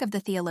task of the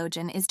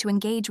theologian is to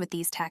engage with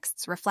these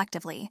texts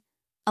reflectively,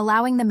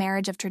 allowing the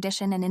marriage of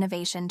tradition and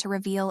innovation to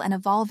reveal an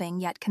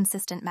evolving yet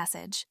consistent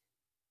message.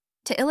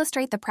 To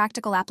illustrate the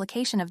practical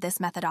application of this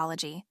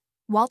methodology,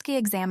 Waltke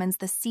examines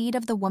the seed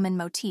of the woman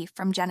motif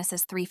from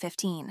Genesis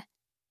 3:15.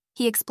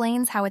 He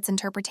explains how its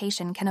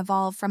interpretation can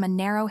evolve from a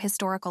narrow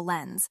historical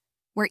lens,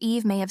 where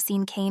Eve may have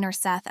seen Cain or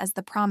Seth as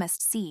the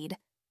promised seed,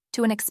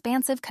 to an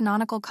expansive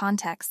canonical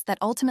context that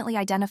ultimately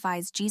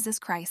identifies Jesus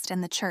Christ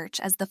and the Church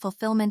as the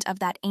fulfillment of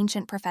that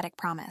ancient prophetic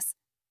promise.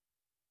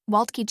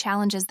 Waltke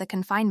challenges the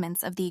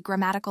confinements of the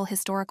grammatical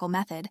historical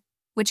method,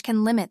 which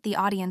can limit the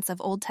audience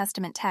of Old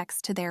Testament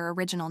texts to their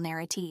original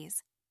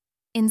narratees.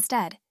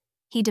 Instead,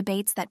 he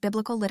debates that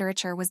biblical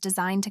literature was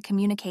designed to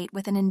communicate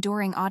with an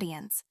enduring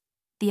audience,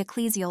 the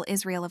ecclesial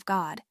Israel of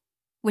God,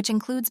 which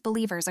includes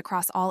believers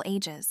across all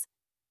ages.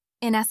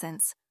 In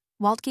essence,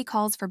 Waltke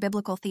calls for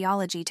biblical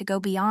theology to go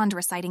beyond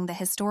reciting the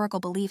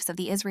historical beliefs of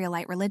the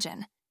Israelite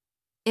religion.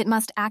 It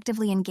must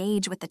actively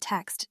engage with the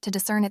text to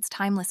discern its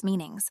timeless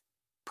meanings,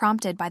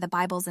 prompted by the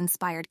Bible's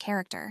inspired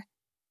character,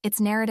 its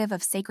narrative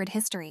of sacred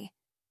history,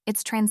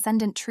 its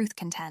transcendent truth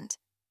content,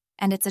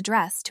 and its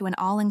address to an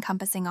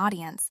all-encompassing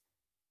audience,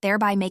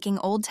 thereby making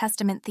Old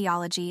Testament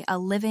theology a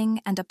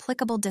living and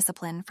applicable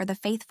discipline for the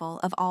faithful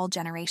of all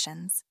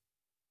generations.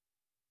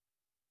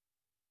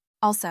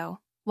 Also,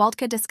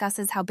 Waltke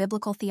discusses how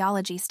biblical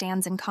theology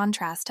stands in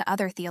contrast to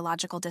other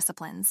theological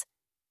disciplines,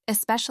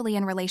 especially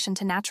in relation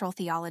to natural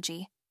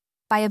theology,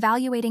 by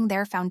evaluating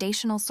their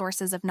foundational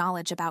sources of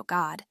knowledge about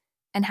God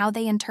and how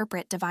they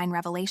interpret divine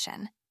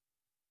revelation.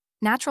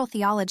 Natural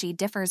theology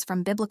differs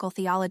from biblical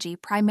theology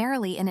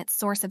primarily in its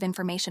source of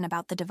information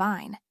about the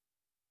divine.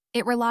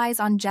 It relies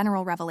on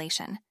general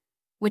revelation,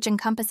 which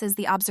encompasses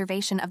the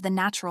observation of the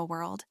natural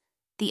world,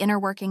 the inner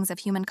workings of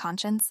human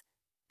conscience,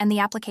 and the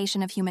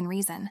application of human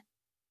reason.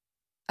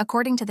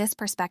 According to this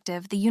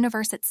perspective, the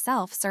universe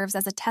itself serves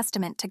as a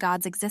testament to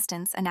God's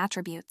existence and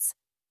attributes,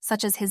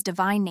 such as his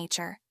divine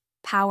nature,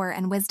 power,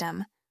 and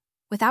wisdom,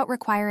 without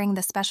requiring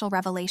the special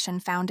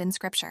revelation found in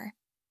Scripture.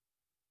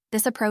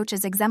 This approach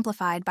is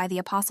exemplified by the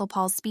Apostle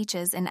Paul's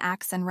speeches in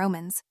Acts and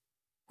Romans,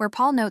 where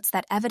Paul notes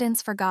that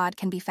evidence for God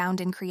can be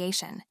found in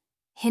creation,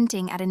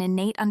 hinting at an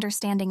innate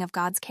understanding of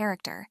God's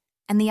character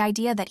and the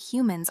idea that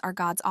humans are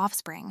God's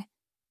offspring.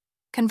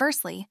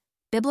 Conversely,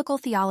 biblical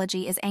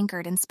theology is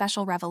anchored in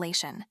special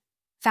revelation,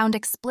 found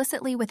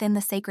explicitly within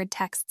the sacred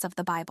texts of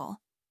the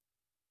Bible.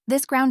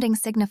 This grounding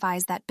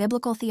signifies that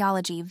biblical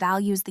theology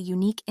values the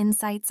unique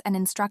insights and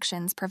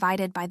instructions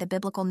provided by the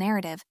biblical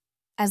narrative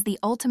as the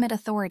ultimate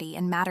authority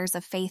in matters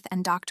of faith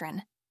and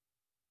doctrine.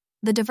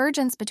 The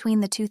divergence between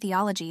the two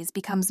theologies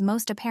becomes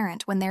most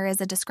apparent when there is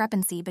a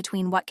discrepancy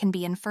between what can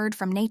be inferred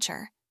from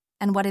nature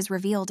and what is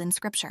revealed in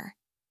Scripture.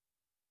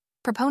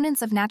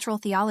 Proponents of natural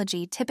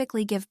theology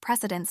typically give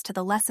precedence to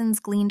the lessons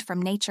gleaned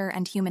from nature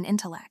and human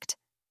intellect,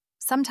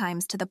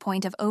 sometimes to the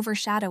point of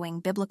overshadowing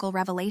biblical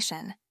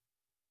revelation.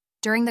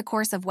 During the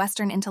course of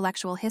Western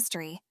intellectual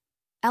history,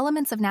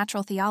 elements of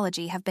natural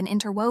theology have been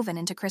interwoven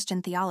into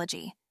Christian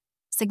theology,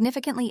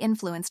 significantly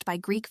influenced by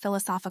Greek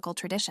philosophical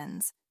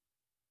traditions.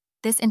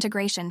 This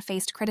integration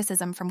faced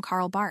criticism from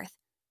Karl Barth,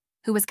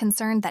 who was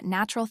concerned that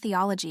natural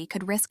theology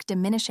could risk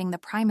diminishing the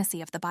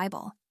primacy of the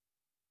Bible.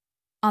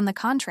 On the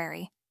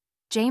contrary,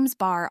 James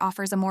Barr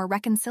offers a more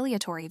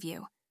reconciliatory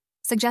view,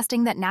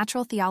 suggesting that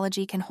natural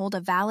theology can hold a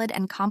valid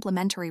and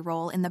complementary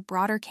role in the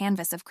broader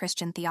canvas of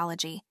Christian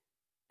theology,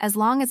 as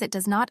long as it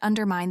does not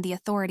undermine the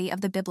authority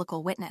of the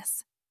biblical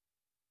witness.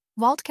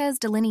 Waltke's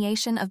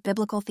delineation of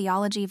biblical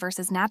theology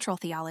versus natural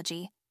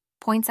theology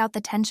points out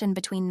the tension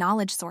between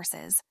knowledge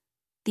sources,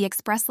 the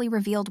expressly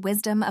revealed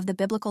wisdom of the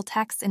biblical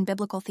texts in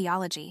biblical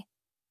theology,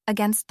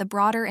 against the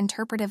broader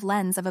interpretive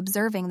lens of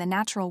observing the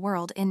natural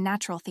world in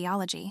natural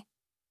theology.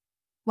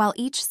 While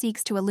each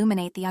seeks to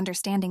illuminate the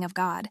understanding of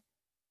God,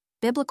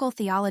 biblical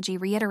theology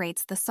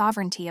reiterates the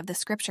sovereignty of the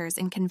Scriptures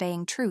in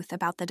conveying truth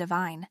about the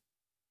divine.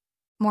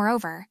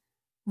 Moreover,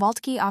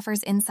 Waltke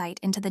offers insight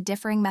into the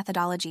differing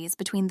methodologies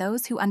between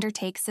those who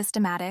undertake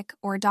systematic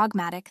or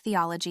dogmatic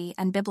theology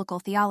and biblical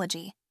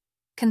theology,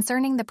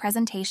 concerning the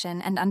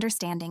presentation and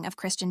understanding of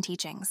Christian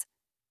teachings.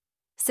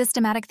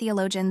 Systematic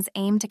theologians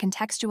aim to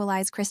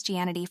contextualize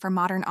Christianity for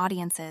modern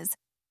audiences,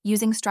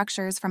 using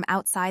structures from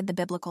outside the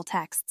biblical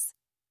texts.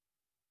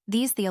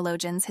 These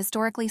theologians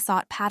historically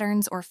sought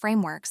patterns or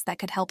frameworks that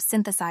could help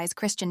synthesize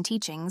Christian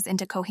teachings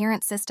into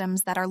coherent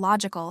systems that are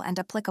logical and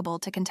applicable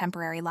to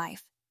contemporary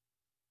life.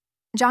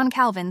 John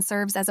Calvin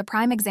serves as a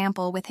prime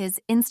example with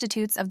his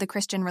Institutes of the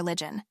Christian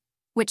Religion,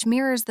 which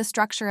mirrors the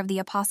structure of the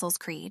Apostles'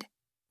 Creed,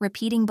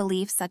 repeating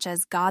beliefs such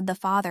as God the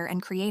Father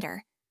and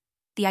Creator,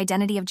 the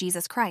identity of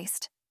Jesus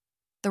Christ,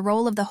 the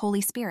role of the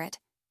Holy Spirit,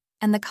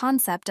 and the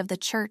concept of the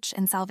Church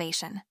and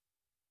salvation.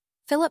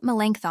 Philip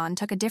Melanchthon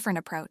took a different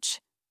approach,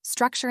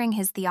 structuring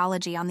his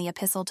theology on the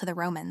Epistle to the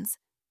Romans,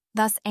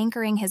 thus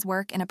anchoring his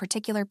work in a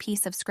particular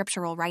piece of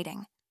scriptural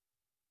writing.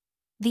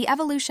 The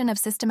evolution of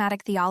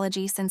systematic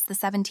theology since the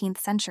 17th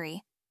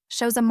century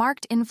shows a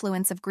marked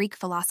influence of Greek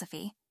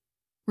philosophy,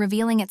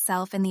 revealing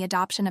itself in the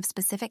adoption of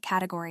specific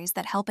categories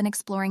that help in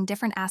exploring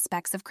different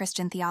aspects of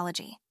Christian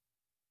theology.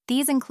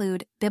 These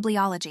include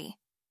bibliology,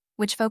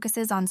 which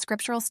focuses on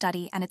scriptural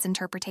study and its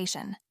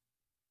interpretation;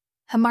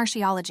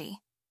 hamartiology,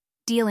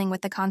 dealing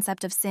with the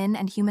concept of sin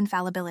and human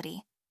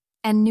fallibility;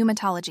 and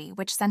pneumatology,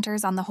 which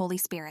centers on the Holy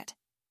Spirit.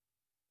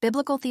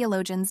 Biblical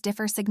theologians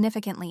differ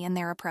significantly in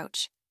their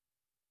approach.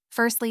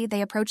 Firstly,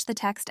 they approach the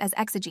text as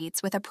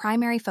exegetes with a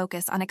primary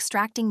focus on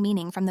extracting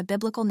meaning from the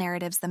biblical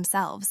narratives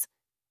themselves,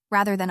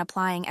 rather than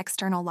applying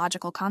external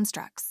logical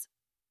constructs.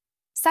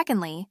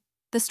 Secondly,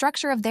 the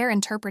structure of their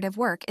interpretive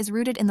work is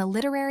rooted in the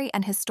literary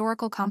and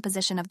historical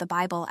composition of the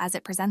Bible as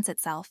it presents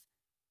itself,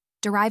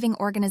 deriving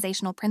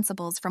organizational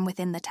principles from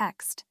within the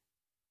text.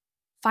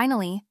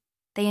 Finally,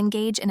 they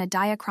engage in a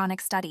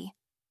diachronic study,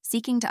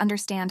 seeking to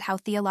understand how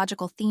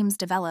theological themes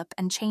develop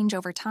and change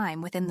over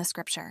time within the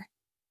Scripture.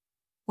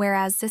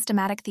 Whereas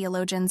systematic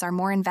theologians are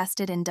more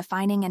invested in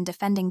defining and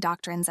defending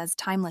doctrines as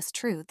timeless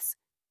truths,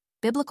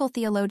 biblical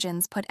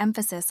theologians put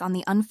emphasis on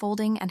the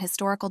unfolding and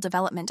historical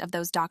development of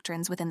those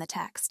doctrines within the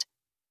text.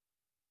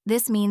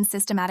 This means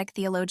systematic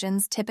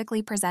theologians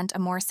typically present a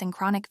more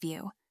synchronic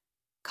view,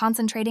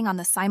 concentrating on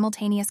the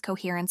simultaneous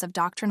coherence of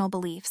doctrinal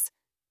beliefs,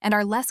 and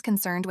are less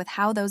concerned with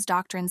how those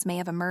doctrines may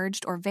have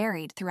emerged or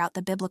varied throughout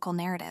the biblical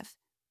narrative.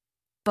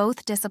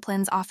 Both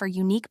disciplines offer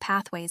unique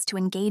pathways to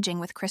engaging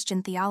with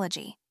Christian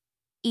theology,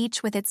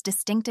 each with its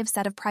distinctive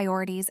set of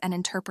priorities and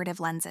interpretive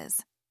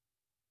lenses.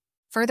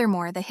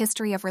 Furthermore, the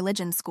history of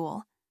religion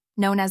school,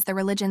 known as the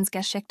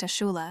Religionsgeschichte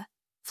Schule,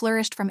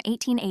 flourished from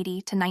 1880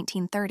 to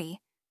 1930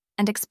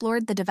 and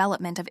explored the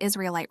development of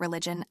Israelite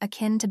religion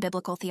akin to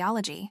biblical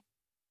theology.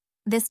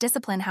 This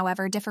discipline,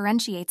 however,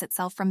 differentiates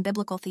itself from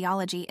biblical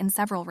theology in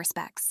several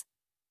respects.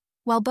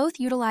 While both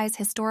utilize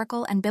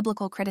historical and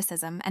biblical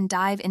criticism and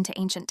dive into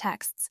ancient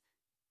texts,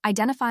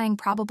 identifying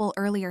probable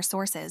earlier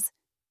sources,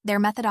 their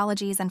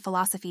methodologies and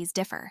philosophies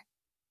differ.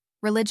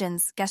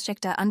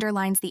 Religionsgeschichte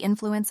underlines the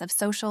influence of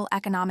social,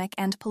 economic,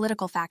 and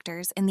political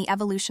factors in the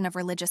evolution of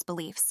religious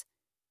beliefs,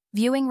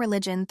 viewing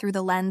religion through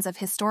the lens of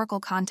historical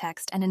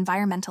context and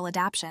environmental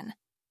adaptation.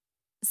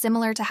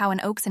 Similar to how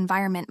an oak's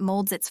environment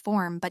molds its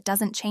form but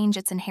doesn't change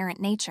its inherent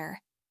nature,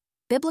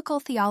 biblical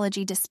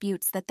theology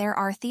disputes that there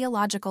are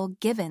theological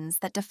givens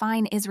that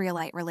define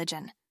Israelite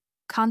religion,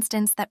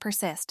 constants that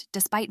persist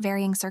despite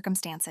varying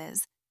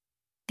circumstances.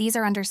 These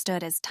are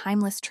understood as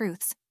timeless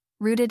truths,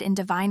 rooted in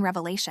divine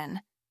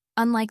revelation,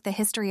 unlike the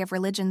history of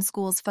religion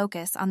school's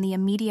focus on the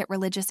immediate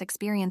religious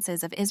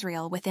experiences of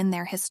Israel within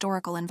their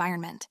historical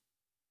environment.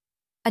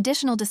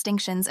 Additional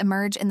distinctions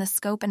emerge in the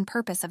scope and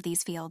purpose of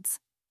these fields.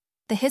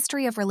 The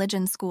history of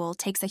religion school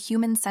takes a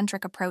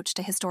human-centric approach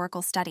to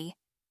historical study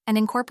and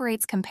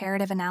incorporates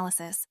comparative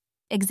analysis,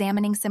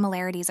 examining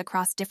similarities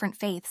across different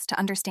faiths to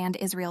understand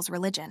Israel's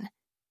religion.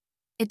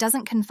 It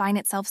doesn't confine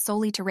itself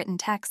solely to written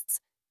texts,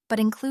 but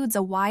includes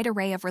a wide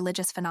array of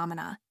religious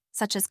phenomena,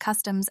 such as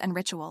customs and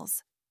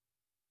rituals.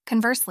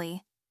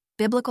 Conversely,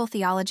 biblical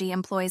theology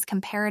employs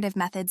comparative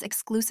methods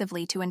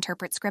exclusively to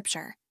interpret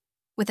Scripture,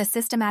 with a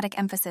systematic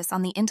emphasis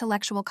on the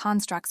intellectual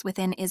constructs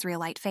within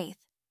Israelite faith.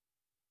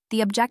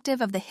 The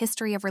objective of the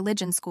history of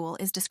religion school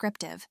is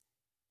descriptive.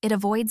 It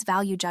avoids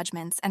value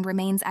judgments and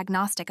remains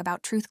agnostic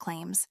about truth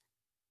claims.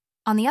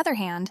 On the other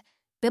hand,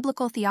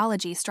 biblical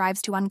theology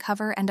strives to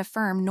uncover and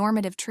affirm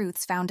normative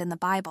truths found in the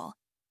Bible,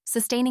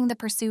 sustaining the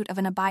pursuit of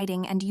an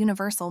abiding and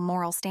universal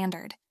moral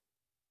standard.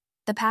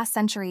 The past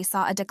century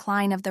saw a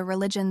decline of the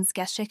religion's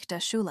Geschichte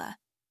Schule,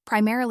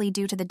 primarily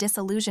due to the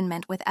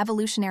disillusionment with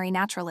evolutionary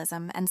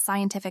naturalism and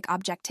scientific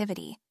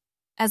objectivity,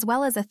 as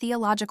well as a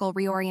theological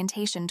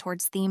reorientation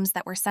towards themes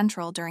that were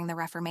central during the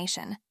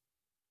Reformation.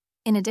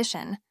 In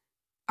addition,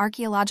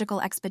 archaeological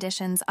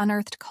expeditions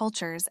unearthed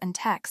cultures and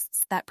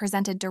texts that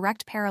presented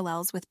direct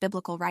parallels with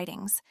biblical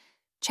writings,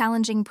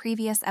 challenging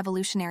previous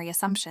evolutionary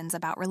assumptions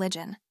about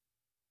religion.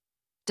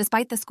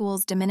 Despite the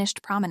school's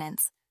diminished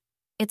prominence,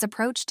 its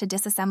approach to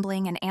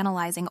disassembling and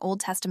analyzing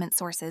Old Testament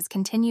sources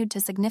continued to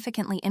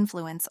significantly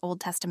influence Old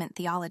Testament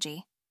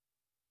theology.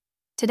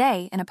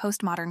 Today, in a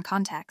postmodern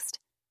context,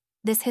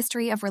 this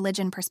history of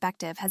religion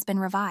perspective has been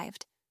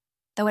revived,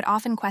 though it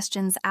often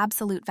questions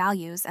absolute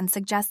values and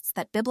suggests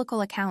that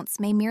biblical accounts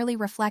may merely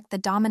reflect the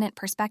dominant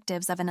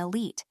perspectives of an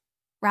elite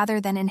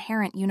rather than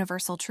inherent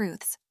universal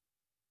truths.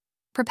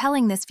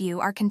 Propelling this view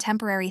are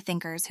contemporary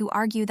thinkers who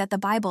argue that the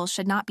Bible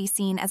should not be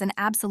seen as an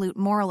absolute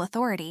moral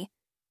authority,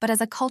 but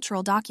as a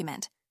cultural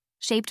document,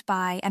 shaped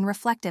by and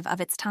reflective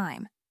of its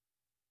time.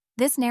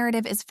 This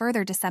narrative is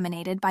further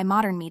disseminated by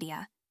modern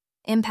media,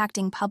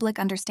 impacting public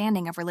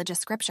understanding of religious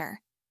scripture.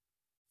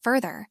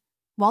 Further,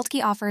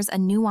 Waltke offers a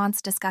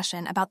nuanced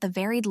discussion about the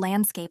varied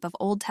landscape of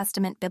Old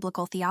Testament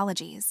biblical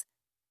theologies.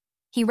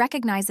 He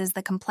recognizes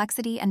the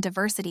complexity and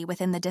diversity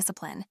within the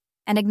discipline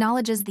and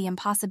acknowledges the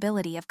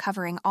impossibility of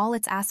covering all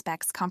its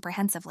aspects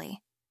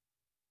comprehensively.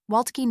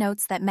 Waltke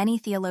notes that many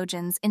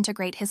theologians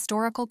integrate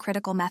historical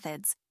critical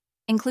methods,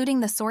 including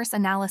the source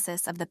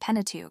analysis of the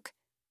Pentateuch,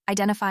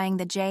 identifying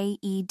the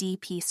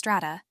JEDP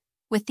strata,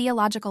 with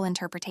theological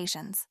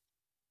interpretations.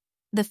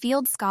 The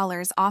field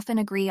scholars often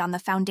agree on the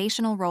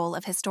foundational role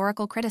of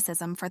historical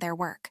criticism for their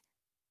work.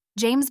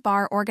 James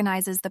Barr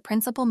organizes the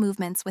principal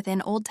movements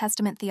within Old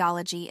Testament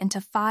theology into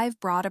 5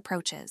 broad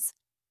approaches: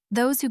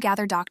 those who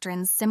gather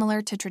doctrines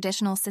similar to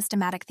traditional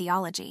systematic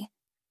theology,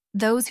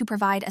 those who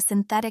provide a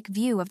synthetic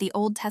view of the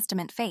Old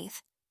Testament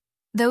faith,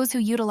 those who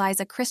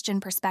utilize a Christian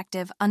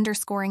perspective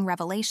underscoring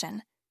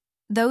revelation,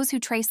 those who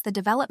trace the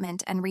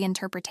development and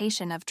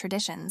reinterpretation of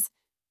traditions,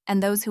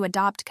 and those who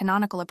adopt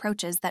canonical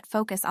approaches that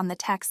focus on the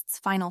text's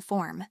final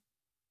form.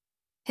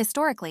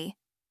 Historically,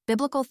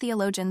 biblical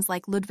theologians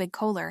like Ludwig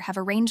Kohler have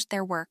arranged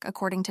their work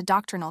according to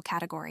doctrinal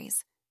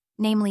categories,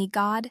 namely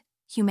God,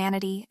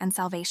 humanity, and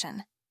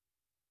salvation.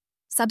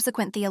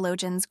 Subsequent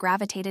theologians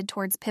gravitated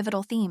towards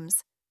pivotal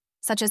themes,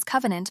 such as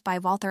Covenant by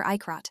Walter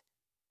Eichrodt,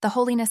 The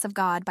Holiness of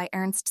God by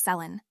Ernst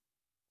Sellen,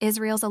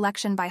 Israel's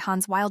Election by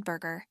Hans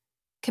Wildberger,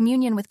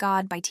 Communion with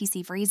God by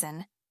T.C.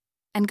 Vriesen,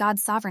 and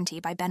God's Sovereignty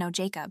by Benno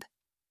Jacob.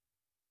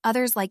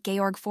 Others like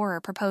Georg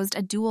Forer proposed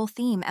a dual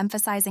theme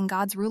emphasizing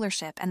God's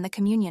rulership and the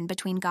communion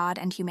between God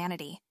and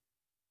humanity.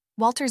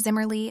 Walter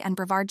Zimmerli and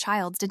Brevard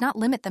Childs did not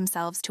limit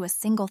themselves to a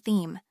single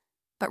theme,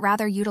 but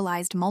rather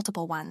utilized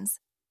multiple ones.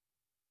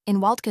 In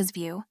Waltke's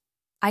view,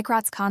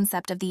 Eichrodt's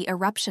concept of the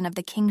eruption of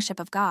the kingship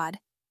of God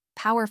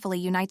powerfully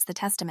unites the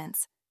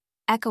Testaments,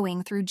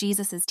 echoing through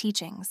Jesus'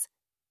 teachings,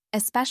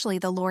 especially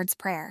the Lord's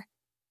Prayer,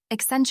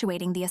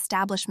 accentuating the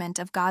establishment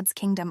of God's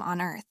kingdom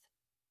on earth.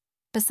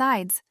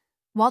 Besides,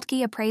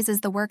 Waltke appraises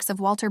the works of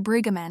Walter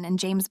Brueggemann and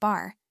James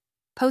Barr,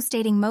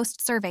 postdating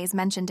most surveys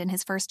mentioned in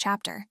his first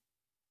chapter.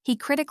 He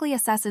critically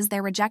assesses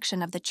their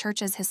rejection of the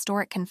Church's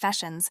historic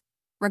confessions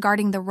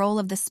regarding the role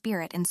of the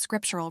Spirit in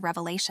scriptural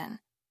revelation.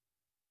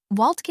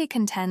 Waltke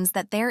contends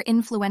that their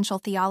influential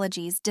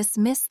theologies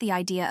dismiss the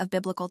idea of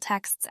biblical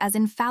texts as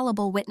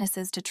infallible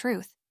witnesses to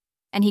truth,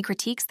 and he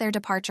critiques their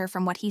departure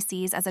from what he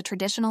sees as a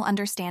traditional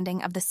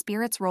understanding of the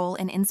Spirit's role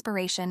in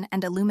inspiration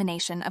and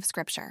illumination of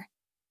Scripture.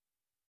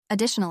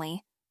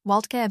 Additionally,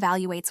 Waltke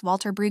evaluates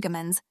Walter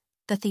Brueggemann's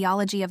The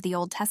Theology of the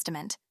Old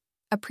Testament,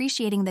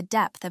 appreciating the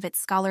depth of its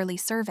scholarly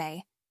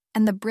survey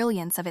and the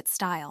brilliance of its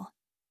style.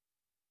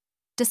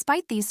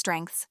 Despite these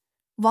strengths,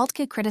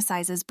 Waltke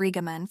criticizes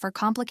Brueggemann for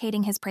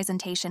complicating his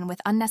presentation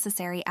with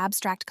unnecessary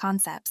abstract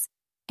concepts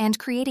and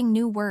creating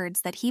new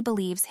words that he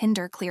believes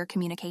hinder clear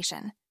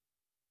communication.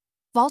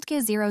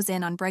 Waltke zeroes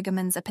in on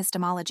Brueggemann's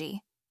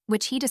epistemology,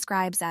 which he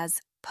describes as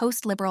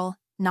post-liberal,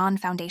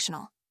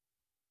 non-foundational.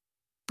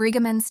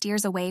 Brüggemann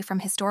steers away from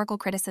historical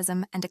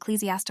criticism and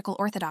ecclesiastical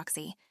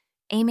orthodoxy,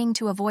 aiming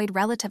to avoid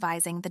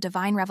relativizing the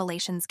divine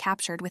revelations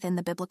captured within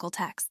the biblical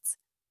texts.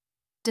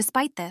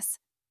 Despite this,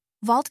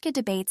 Waltke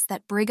debates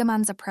that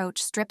Brüggemann's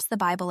approach strips the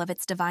Bible of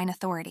its divine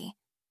authority,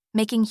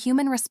 making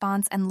human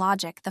response and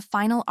logic the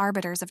final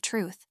arbiters of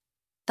truth,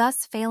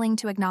 thus failing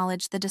to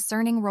acknowledge the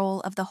discerning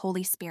role of the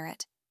Holy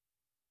Spirit.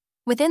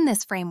 Within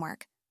this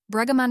framework,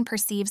 Brüggemann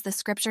perceives the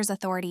Scripture's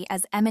authority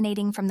as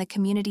emanating from the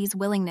community's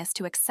willingness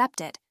to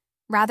accept it,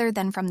 rather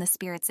than from the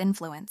Spirit's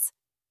influence.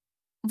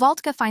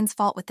 Waltke finds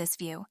fault with this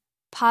view,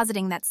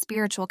 positing that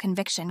spiritual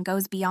conviction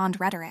goes beyond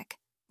rhetoric,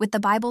 with the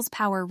Bible's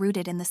power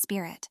rooted in the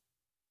Spirit.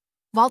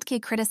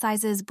 Waltke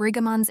criticizes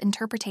Brüggemann's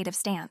interpretative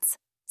stance,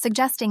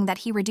 suggesting that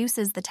he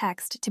reduces the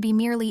text to be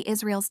merely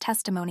Israel's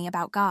testimony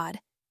about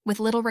God, with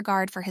little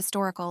regard for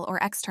historical or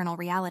external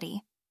reality.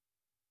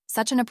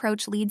 Such an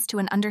approach leads to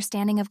an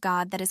understanding of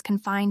God that is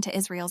confined to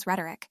Israel's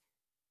rhetoric,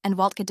 and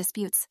Waltke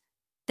disputes.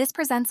 This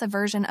presents a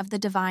version of the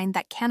divine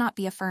that cannot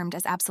be affirmed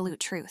as absolute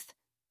truth.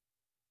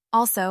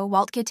 Also,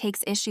 Waltke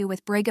takes issue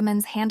with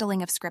Brüggemann's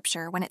handling of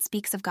Scripture when it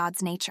speaks of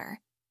God's nature.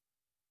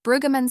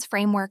 Brüggemann's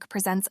framework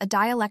presents a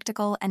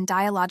dialectical and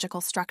dialogical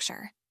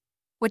structure,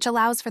 which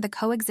allows for the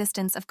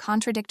coexistence of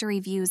contradictory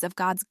views of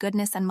God's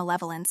goodness and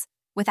malevolence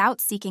without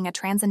seeking a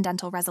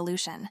transcendental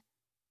resolution.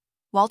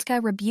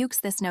 Waltke rebukes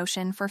this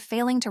notion for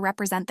failing to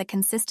represent the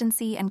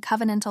consistency and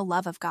covenantal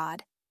love of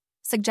God,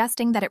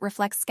 suggesting that it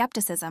reflects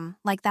skepticism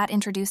like that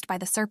introduced by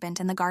the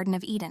serpent in the Garden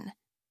of Eden.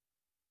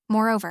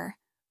 Moreover,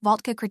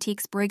 Waltke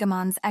critiques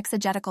Brüggemann's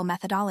exegetical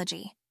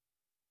methodology.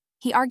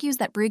 He argues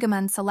that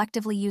Brüggemann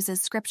selectively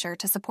uses Scripture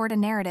to support a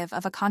narrative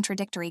of a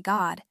contradictory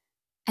God,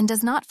 and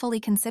does not fully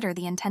consider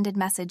the intended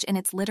message in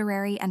its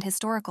literary and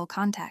historical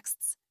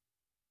contexts.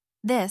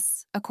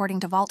 This,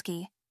 according to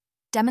Waltke,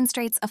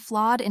 demonstrates a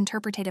flawed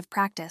interpretative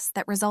practice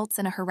that results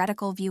in a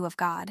heretical view of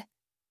God.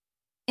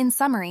 In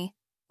summary,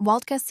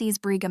 Waltke sees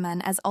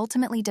Brüggemann as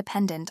ultimately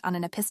dependent on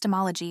an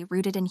epistemology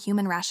rooted in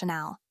human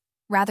rationale,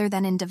 rather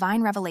than in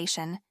divine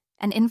revelation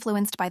and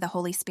influenced by the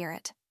Holy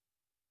Spirit.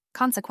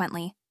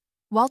 Consequently,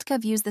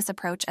 Waltke views this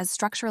approach as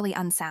structurally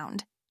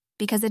unsound,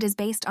 because it is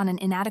based on an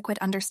inadequate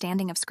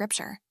understanding of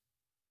Scripture.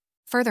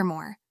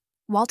 Furthermore,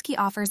 Waltke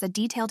offers a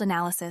detailed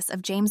analysis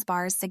of James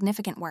Barr's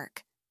significant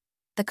work,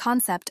 The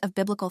Concept of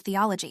Biblical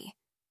Theology,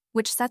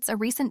 which sets a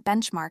recent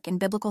benchmark in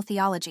biblical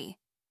theology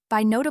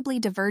by notably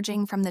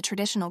diverging from the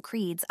traditional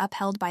creeds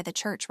upheld by the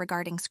Church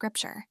regarding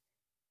Scripture.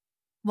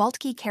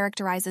 Waltke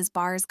characterizes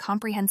Barr's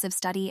comprehensive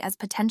study as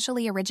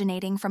potentially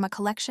originating from a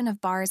collection of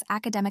Barr's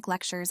academic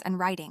lectures and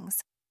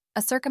writings,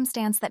 a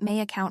circumstance that may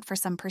account for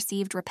some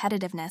perceived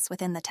repetitiveness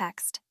within the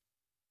text.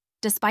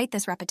 Despite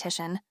this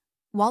repetition,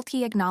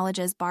 Waltke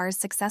acknowledges Barr's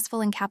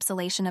successful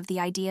encapsulation of the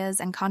ideas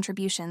and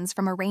contributions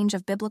from a range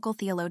of biblical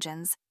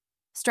theologians,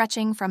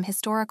 stretching from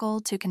historical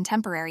to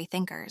contemporary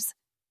thinkers.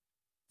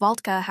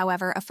 Waltke,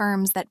 however,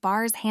 affirms that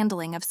Barr's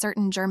handling of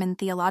certain German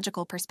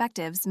theological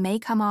perspectives may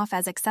come off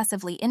as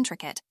excessively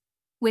intricate,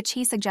 which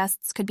he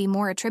suggests could be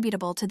more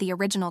attributable to the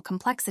original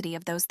complexity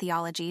of those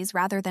theologies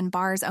rather than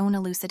Barr's own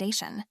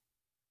elucidation.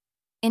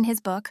 In his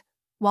book,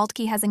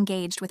 Waltke has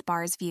engaged with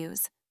Barr's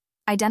views,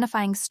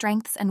 identifying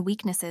strengths and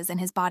weaknesses in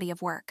his body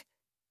of work,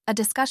 a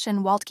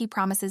discussion Waltke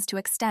promises to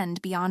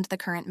extend beyond the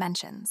current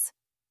mentions.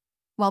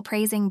 While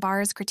praising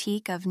Barr's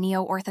critique of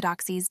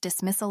neo-orthodoxy's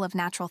dismissal of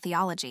natural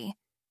theology,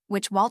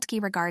 which Waltke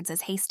regards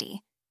as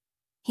hasty,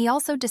 he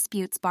also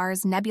disputes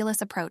Barr's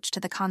nebulous approach to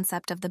the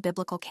concept of the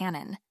biblical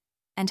canon,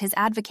 and his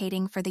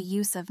advocating for the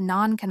use of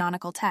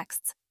non-canonical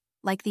texts,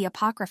 like the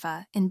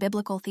Apocrypha, in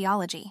biblical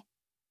theology.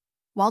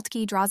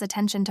 Waltke draws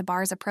attention to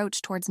Barr's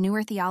approach towards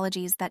newer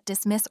theologies that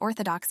dismiss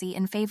orthodoxy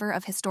in favor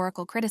of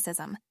historical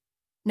criticism,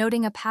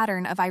 noting a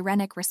pattern of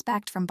irenic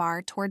respect from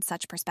Barr towards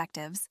such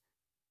perspectives.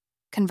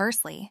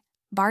 Conversely,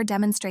 Barr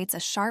demonstrates a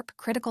sharp,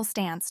 critical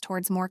stance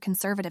towards more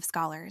conservative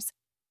scholars,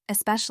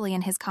 especially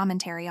in his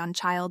commentary on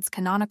Child's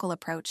canonical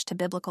approach to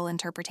biblical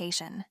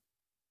interpretation.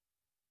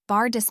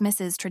 Barr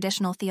dismisses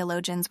traditional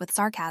theologians with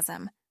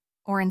sarcasm,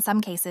 or in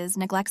some cases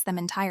neglects them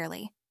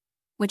entirely,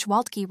 which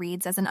Waltke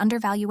reads as an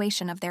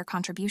undervaluation of their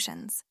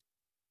contributions.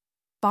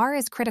 Barr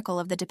is critical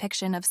of the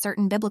depiction of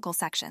certain biblical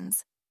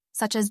sections,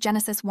 such as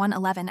Genesis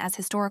 1:11 as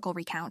historical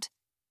recount.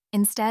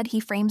 Instead, he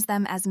frames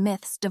them as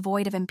myths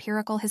devoid of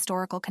empirical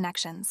historical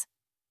connections.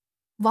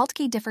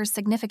 Waltke differs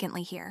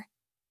significantly here,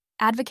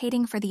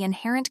 advocating for the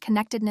inherent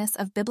connectedness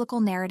of biblical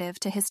narrative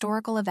to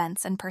historical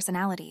events and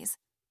personalities.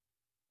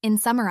 In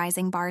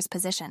summarizing Barr's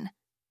position,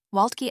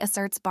 Waltke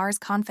asserts Barr's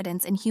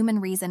confidence in human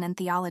reason and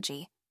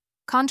theology,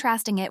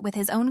 contrasting it with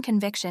his own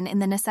conviction in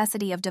the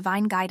necessity of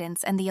divine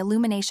guidance and the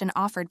illumination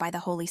offered by the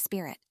Holy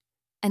Spirit,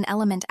 an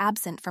element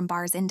absent from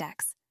Barr's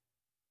index.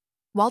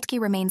 Waltke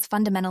remains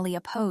fundamentally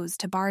opposed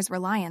to Barr's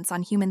reliance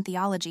on human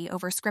theology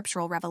over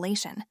scriptural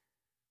revelation,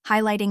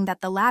 highlighting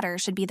that the latter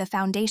should be the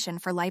foundation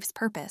for life's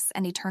purpose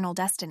and eternal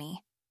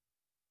destiny.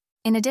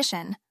 In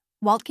addition,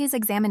 Waltke's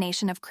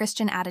examination of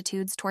Christian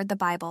attitudes toward the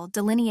Bible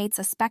delineates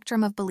a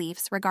spectrum of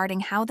beliefs regarding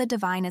how the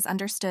divine is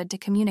understood to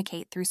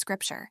communicate through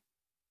Scripture.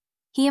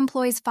 He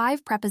employs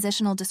 5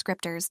 prepositional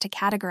descriptors to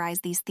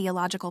categorize these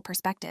theological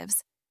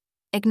perspectives,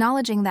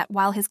 acknowledging that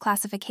while his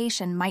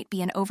classification might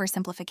be an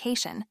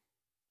oversimplification,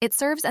 it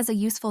serves as a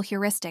useful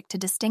heuristic to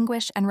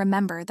distinguish and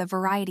remember the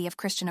variety of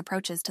Christian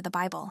approaches to the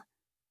Bible.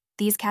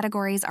 These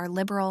categories are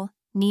liberal,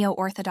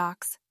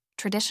 neo-orthodox,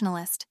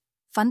 traditionalist,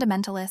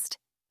 fundamentalist,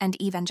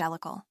 and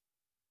evangelical.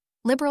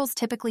 Liberals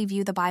typically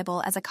view the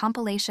Bible as a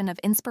compilation of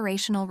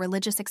inspirational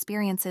religious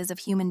experiences of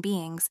human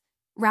beings,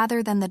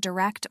 rather than the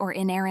direct or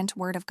inerrant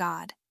Word of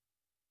God.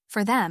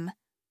 For them,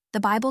 the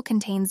Bible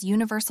contains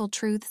universal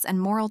truths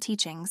and moral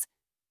teachings,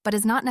 but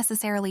is not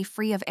necessarily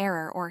free of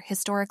error or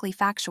historically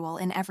factual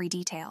in every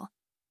detail.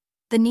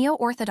 The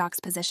neo-orthodox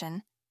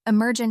position,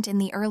 emergent in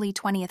the early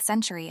 20th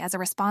century as a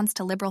response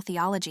to liberal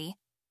theology,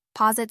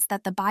 posits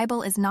that the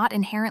Bible is not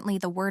inherently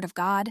the Word of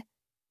God,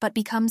 but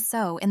becomes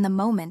so in the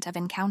moment of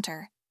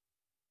encounter.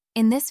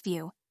 In this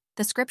view,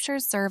 the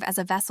Scriptures serve as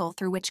a vessel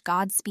through which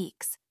God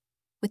speaks,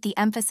 with the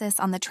emphasis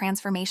on the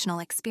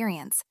transformational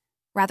experience,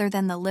 rather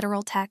than the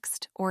literal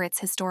text or its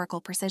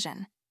historical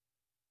precision.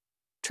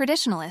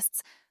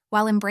 Traditionalists,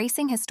 while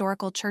embracing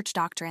historical church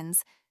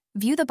doctrines,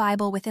 view the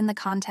Bible within the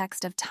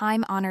context of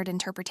time-honored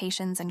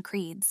interpretations and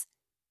creeds.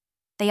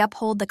 They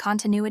uphold the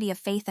continuity of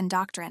faith and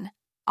doctrine,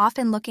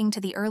 often looking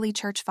to the early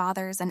church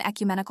fathers and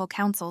ecumenical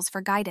councils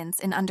for guidance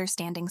in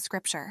understanding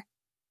Scripture.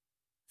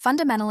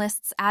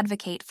 Fundamentalists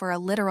advocate for a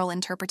literal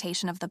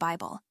interpretation of the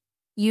Bible,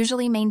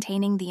 usually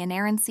maintaining the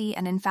inerrancy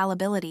and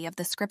infallibility of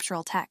the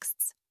scriptural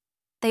texts.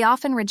 They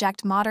often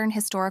reject modern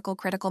historical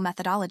critical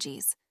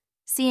methodologies,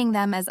 seeing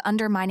them as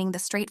undermining the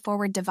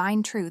straightforward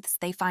divine truths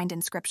they find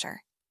in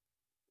Scripture.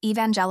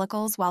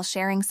 Evangelicals, while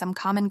sharing some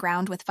common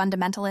ground with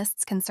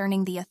fundamentalists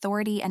concerning the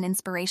authority and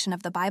inspiration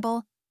of the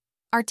Bible,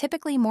 are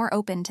typically more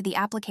open to the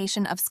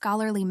application of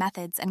scholarly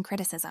methods and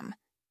criticism.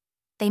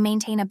 They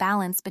maintain a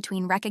balance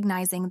between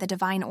recognizing the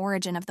divine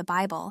origin of the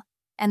Bible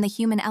and the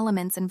human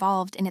elements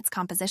involved in its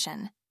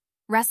composition,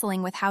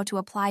 wrestling with how to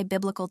apply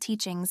biblical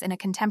teachings in a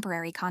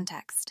contemporary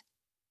context.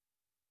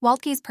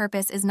 Waltke's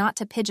purpose is not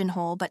to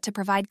pigeonhole but to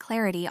provide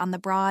clarity on the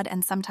broad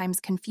and sometimes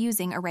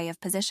confusing array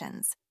of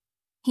positions.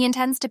 He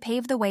intends to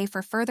pave the way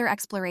for further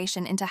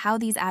exploration into how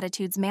these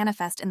attitudes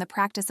manifest in the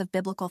practice of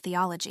biblical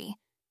theology,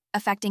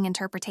 affecting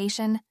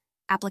interpretation,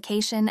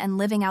 application, and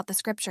living out the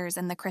Scriptures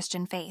in the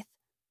Christian faith.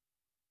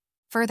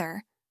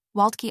 Further,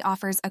 Waltke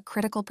offers a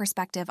critical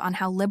perspective on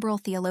how liberal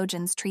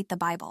theologians treat the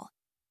Bible,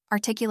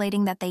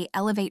 articulating that they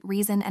elevate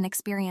reason and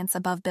experience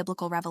above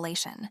biblical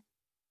revelation.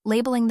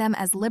 Labeling them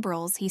as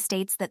liberals, he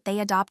states that they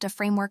adopt a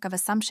framework of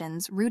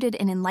assumptions rooted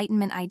in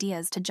Enlightenment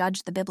ideas to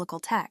judge the biblical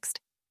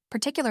text,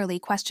 particularly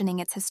questioning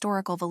its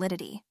historical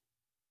validity.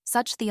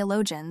 Such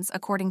theologians,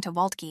 according to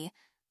Waltke,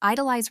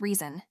 idolize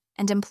reason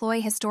and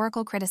employ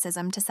historical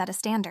criticism to set a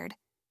standard,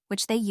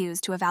 which they use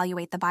to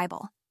evaluate the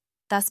Bible,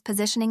 thus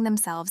positioning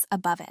themselves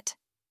above it.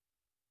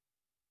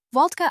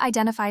 Waltke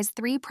identifies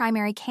 3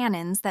 primary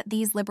canons that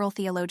these liberal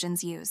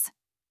theologians use.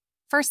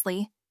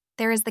 Firstly,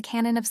 there is the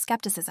canon of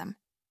skepticism,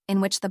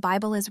 in which the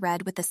Bible is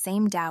read with the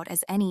same doubt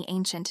as any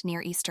ancient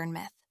Near Eastern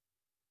myth.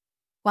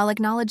 While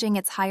acknowledging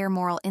its higher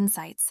moral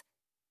insights,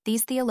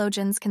 these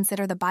theologians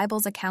consider the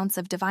Bible's accounts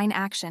of divine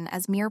action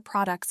as mere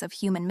products of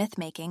human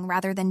myth-making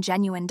rather than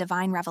genuine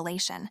divine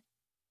revelation.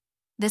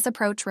 This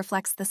approach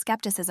reflects the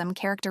skepticism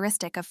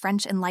characteristic of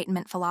French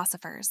Enlightenment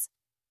philosophers.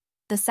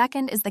 The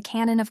second is the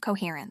canon of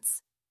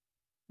coherence.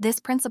 This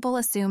principle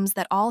assumes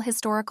that all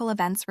historical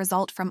events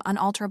result from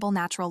unalterable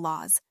natural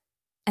laws,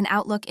 an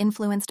outlook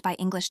influenced by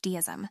English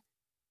deism.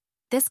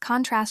 This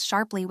contrasts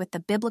sharply with the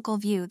biblical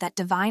view that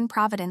divine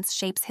providence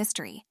shapes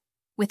history,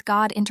 with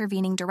God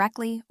intervening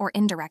directly or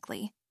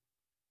indirectly.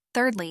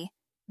 Thirdly,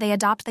 they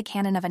adopt the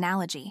canon of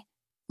analogy,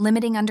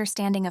 limiting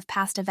understanding of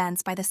past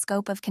events by the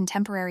scope of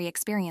contemporary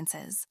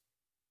experiences.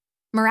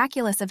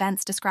 Miraculous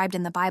events described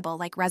in the Bible,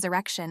 like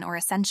resurrection or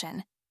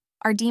ascension,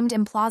 are deemed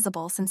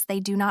implausible since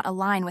they do not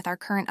align with our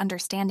current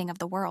understanding of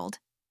the world.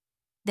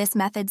 This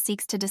method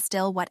seeks to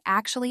distill what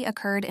actually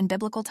occurred in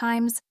biblical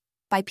times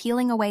by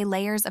peeling away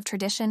layers of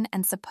tradition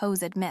and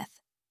supposed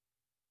myth.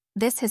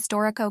 This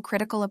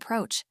historico-critical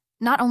approach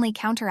not only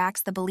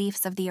counteracts the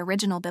beliefs of the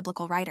original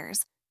biblical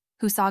writers,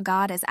 who saw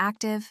God as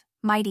active,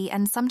 mighty,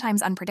 and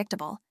sometimes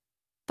unpredictable,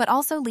 but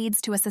also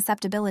leads to a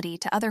susceptibility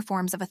to other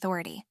forms of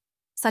authority,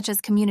 such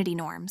as community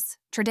norms,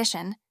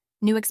 tradition,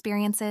 new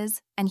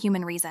experiences, and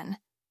human reason.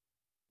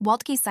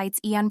 Waltke cites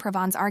Ian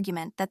Provon's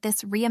argument that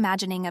this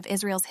reimagining of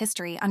Israel's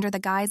history under the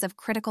guise of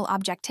critical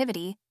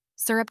objectivity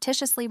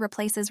surreptitiously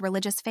replaces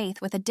religious faith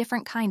with a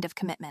different kind of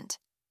commitment.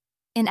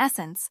 In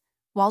essence,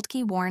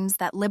 Waltke warns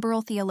that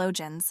liberal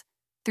theologians,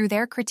 through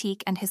their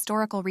critique and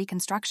historical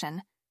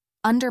reconstruction,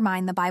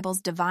 undermine the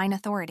Bible's divine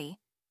authority,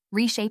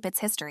 reshape its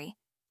history,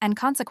 and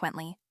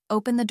consequently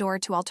open the door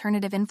to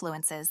alternative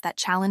influences that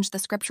challenge the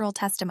scriptural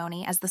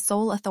testimony as the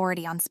sole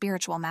authority on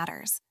spiritual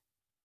matters.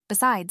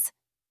 Besides,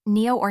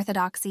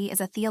 neo-orthodoxy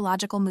is a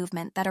theological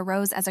movement that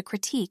arose as a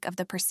critique of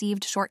the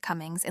perceived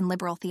shortcomings in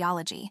liberal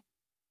theology,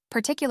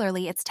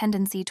 particularly its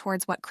tendency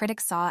towards what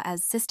critics saw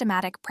as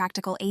systematic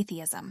practical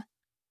atheism.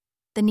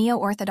 The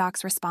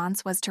Neo-Orthodox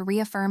response was to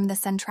reaffirm the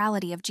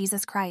centrality of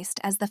Jesus Christ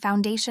as the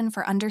foundation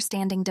for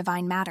understanding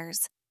divine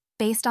matters,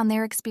 based on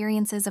their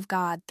experiences of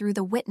God through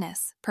the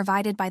witness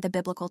provided by the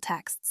biblical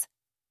texts.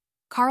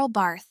 Karl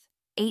Barth,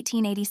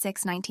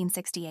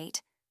 1886–1968,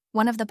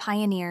 one of the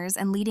pioneers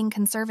and leading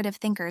conservative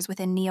thinkers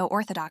within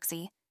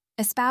Neo-Orthodoxy,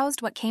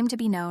 espoused what came to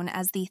be known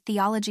as the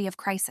Theology of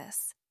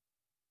Crisis.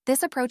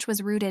 This approach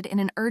was rooted in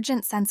an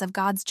urgent sense of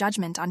God's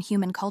judgment on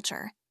human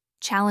culture,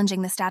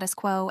 challenging the status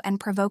quo and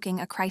provoking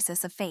a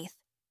crisis of faith.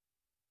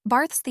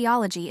 Barth's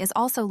theology is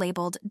also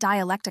labeled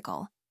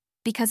dialectical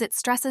because it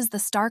stresses the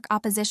stark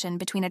opposition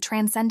between a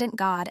transcendent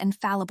God and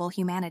fallible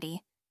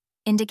humanity,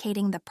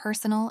 indicating the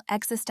personal,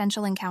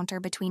 existential encounter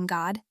between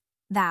God,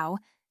 thou,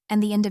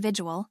 and the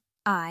individual,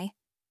 I.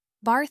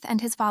 Barth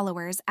and his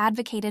followers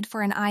advocated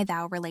for an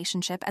I-thou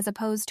relationship as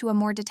opposed to a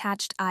more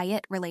detached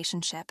I-it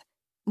relationship,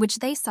 which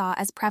they saw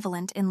as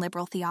prevalent in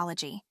liberal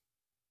theology.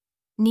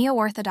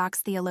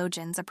 Neo-Orthodox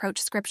theologians approach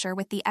Scripture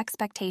with the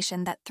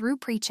expectation that through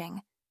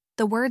preaching,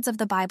 the words of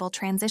the Bible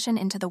transition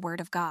into the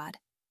Word of God.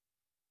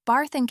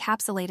 Barth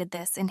encapsulated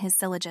this in his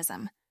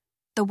syllogism: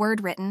 the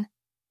Word written,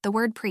 the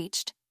Word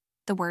preached,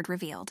 the Word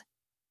revealed.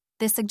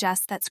 This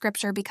suggests that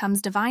Scripture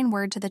becomes divine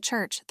word to the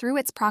Church through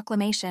its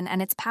proclamation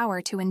and its power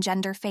to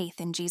engender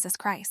faith in Jesus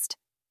Christ.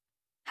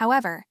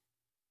 However,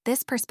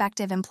 this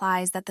perspective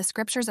implies that the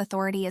Scripture's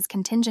authority is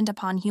contingent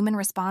upon human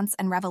response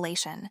and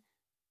revelation,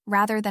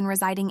 rather than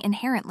residing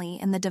inherently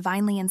in the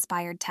divinely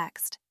inspired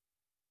text.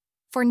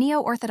 For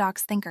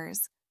Neo-Orthodox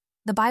thinkers,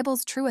 the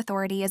Bible's true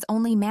authority is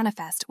only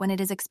manifest when it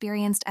is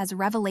experienced as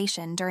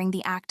revelation during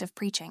the act of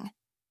preaching.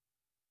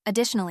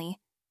 Additionally,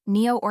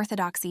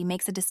 Neo-Orthodoxy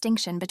makes a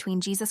distinction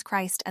between Jesus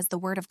Christ as the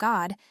Word of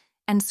God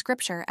and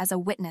Scripture as a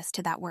witness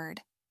to that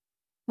Word.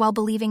 While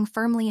believing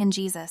firmly in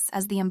Jesus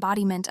as the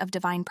embodiment of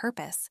divine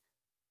purpose,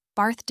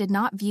 Barth did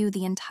not view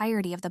the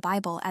entirety of the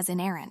Bible as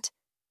inerrant.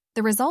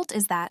 The result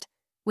is that,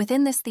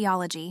 within this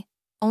theology,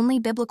 only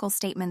biblical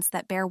statements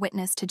that bear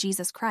witness to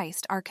Jesus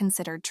Christ are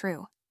considered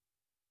true.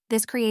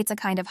 This creates a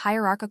kind of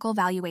hierarchical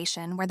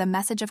valuation where the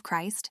message of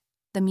Christ,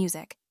 the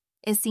music,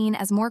 is seen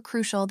as more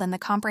crucial than the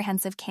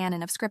comprehensive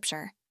canon of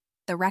Scripture,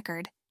 the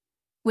record,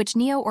 which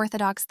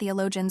Neo-Orthodox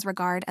theologians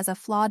regard as a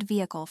flawed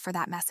vehicle for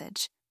that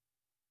message.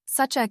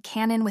 Such a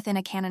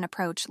canon-within-a-canon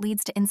approach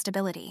leads to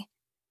instability,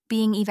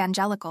 being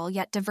evangelical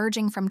yet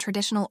diverging from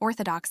traditional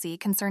orthodoxy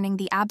concerning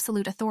the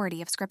absolute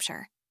authority of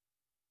Scripture.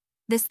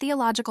 This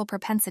theological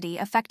propensity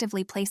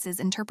effectively places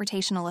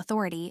interpretational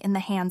authority in the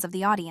hands of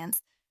the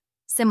audience,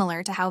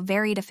 similar to how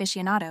varied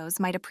aficionados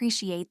might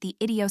appreciate the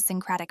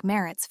idiosyncratic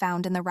merits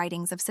found in the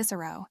writings of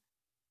Cicero.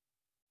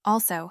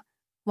 Also,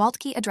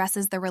 Waltke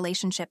addresses the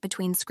relationship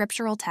between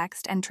scriptural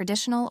text and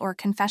traditional or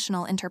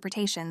confessional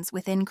interpretations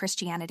within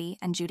Christianity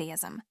and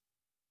Judaism.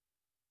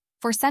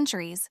 For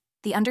centuries,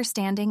 the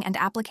understanding and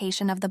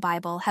application of the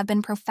Bible have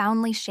been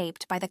profoundly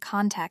shaped by the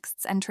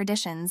contexts and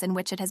traditions in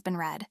which it has been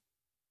read.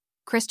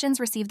 Christians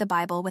receive the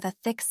Bible with a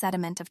thick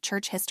sediment of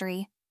church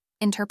history,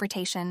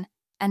 interpretation,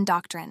 and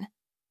doctrine,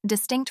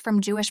 distinct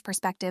from Jewish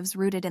perspectives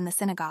rooted in the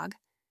synagogue,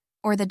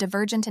 or the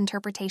divergent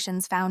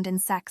interpretations found in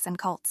sects and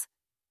cults.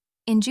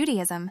 In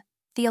Judaism,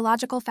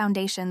 theological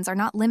foundations are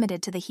not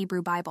limited to the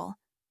Hebrew Bible,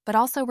 but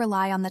also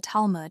rely on the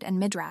Talmud and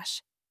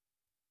Midrash.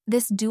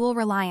 This dual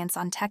reliance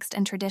on text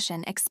and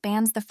tradition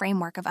expands the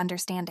framework of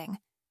understanding,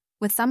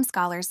 with some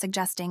scholars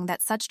suggesting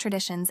that such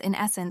traditions in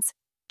essence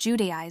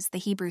Judaize the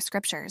Hebrew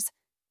Scriptures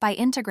by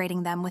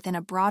integrating them within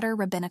a broader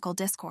rabbinical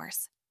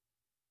discourse.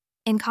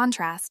 In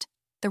contrast,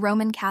 the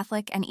Roman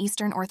Catholic and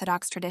Eastern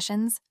Orthodox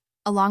traditions,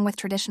 along with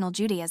traditional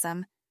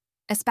Judaism,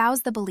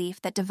 espouse the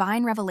belief that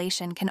divine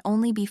revelation can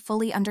only be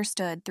fully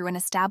understood through an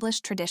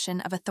established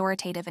tradition of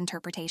authoritative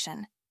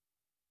interpretation.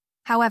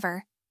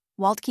 However,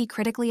 Waltke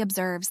critically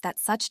observes that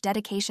such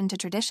dedication to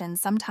tradition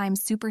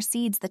sometimes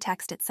supersedes the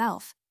text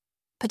itself,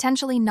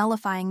 potentially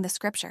nullifying the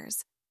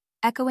Scriptures,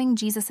 echoing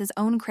Jesus'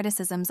 own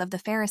criticisms of the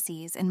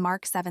Pharisees in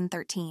Mark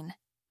 7:13.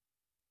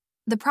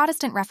 The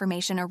Protestant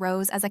Reformation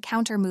arose as a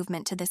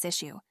counter-movement to this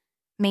issue,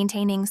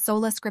 maintaining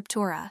sola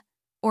scriptura,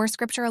 or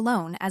Scripture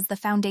alone, as the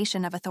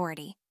foundation of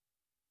authority.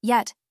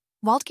 Yet,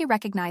 Waltke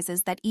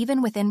recognizes that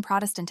even within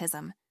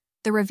Protestantism,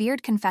 the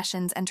revered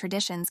confessions and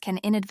traditions can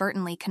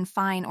inadvertently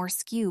confine or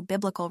skew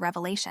biblical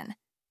revelation,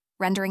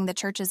 rendering the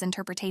Church's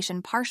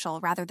interpretation partial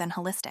rather than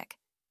holistic.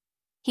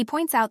 He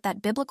points out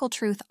that biblical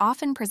truth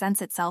often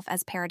presents itself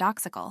as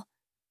paradoxical,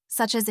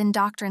 such as in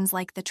doctrines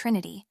like the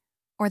Trinity,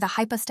 or the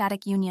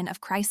hypostatic union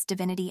of Christ's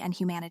divinity and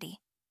humanity.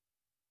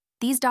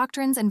 These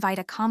doctrines invite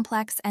a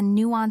complex and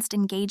nuanced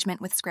engagement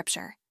with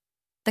Scripture,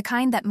 the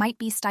kind that might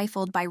be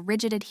stifled by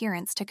rigid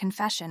adherence to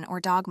confession or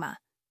dogma.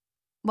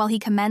 While he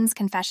commends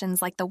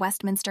confessions like the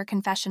Westminster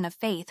Confession of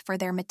Faith for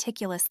their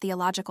meticulous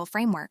theological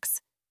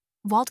frameworks,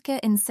 Waltke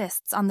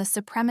insists on the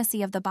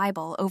supremacy of the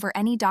Bible over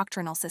any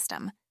doctrinal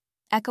system,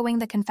 echoing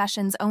the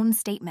confession's own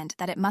statement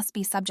that it must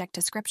be subject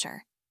to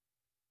Scripture.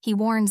 He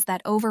warns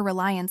that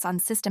over-reliance on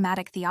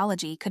systematic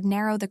theology could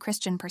narrow the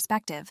Christian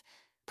perspective,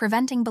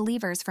 preventing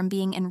believers from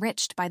being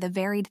enriched by the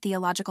varied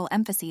theological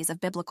emphases of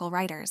biblical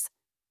writers.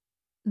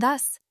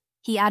 Thus,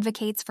 he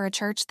advocates for a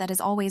church that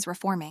is always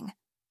reforming,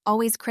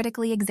 always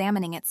critically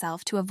examining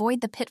itself to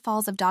avoid the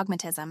pitfalls of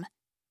dogmatism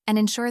and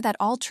ensure that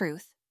all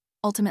truth,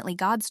 ultimately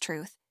God's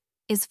truth,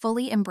 is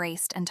fully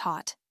embraced and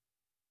taught.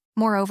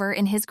 Moreover,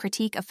 in his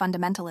critique of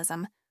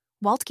fundamentalism,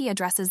 Waltke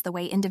addresses the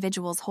way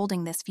individuals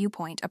holding this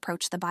viewpoint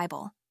approach the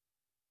Bible.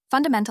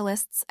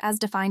 Fundamentalists, as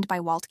defined by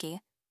Waltke,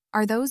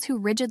 are those who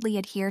rigidly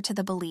adhere to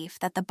the belief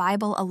that the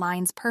Bible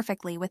aligns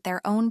perfectly with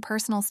their own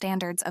personal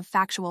standards of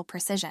factual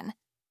precision,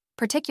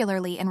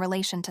 particularly in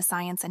relation to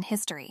science and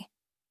history.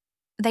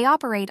 They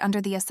operate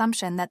under the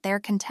assumption that their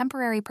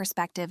contemporary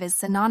perspective is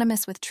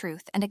synonymous with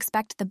truth and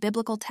expect the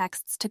biblical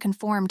texts to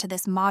conform to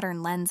this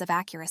modern lens of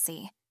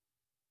accuracy.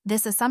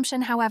 This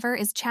assumption, however,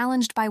 is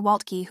challenged by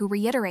Waltke, who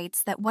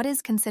reiterates that what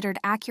is considered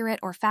accurate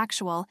or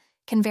factual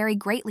can vary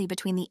greatly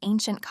between the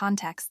ancient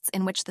contexts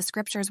in which the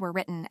scriptures were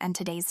written and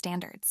today's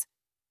standards.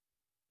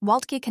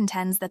 Waltke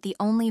contends that the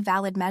only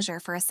valid measure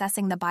for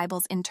assessing the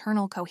Bible's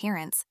internal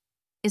coherence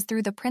is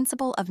through the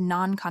principle of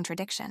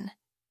non-contradiction.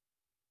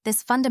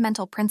 This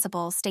fundamental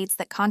principle states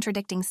that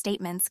contradicting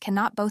statements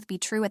cannot both be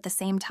true at the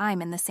same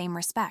time in the same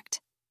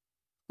respect.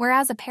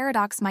 Whereas a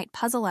paradox might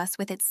puzzle us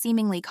with its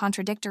seemingly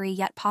contradictory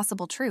yet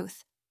possible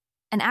truth,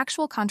 an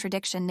actual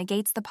contradiction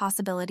negates the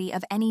possibility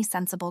of any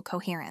sensible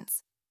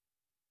coherence.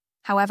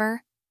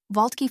 However,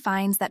 Waltke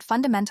finds that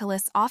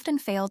fundamentalists often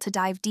fail to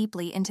dive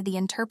deeply into the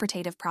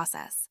interpretative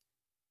process.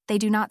 They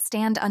do not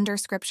stand under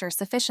Scripture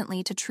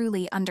sufficiently to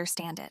truly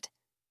understand it.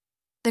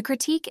 The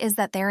critique is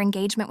that their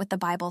engagement with the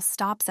Bible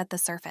stops at the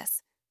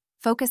surface,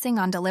 focusing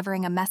on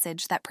delivering a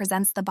message that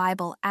presents the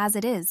Bible as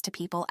it is to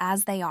people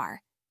as they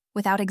are,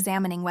 without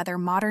examining whether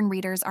modern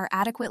readers are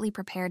adequately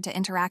prepared to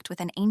interact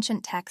with an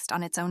ancient text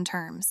on its own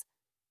terms.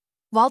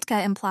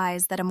 Waltke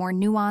implies that a more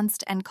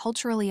nuanced and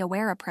culturally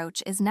aware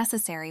approach is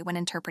necessary when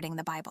interpreting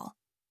the Bible.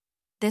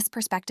 This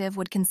perspective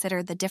would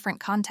consider the different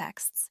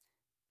contexts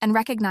and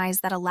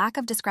recognize that a lack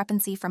of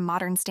discrepancy from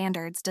modern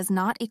standards does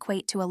not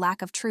equate to a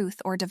lack of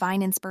truth or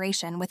divine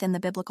inspiration within the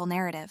biblical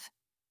narrative.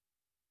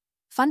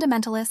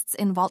 Fundamentalists,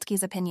 in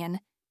Waltke's opinion,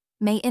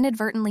 may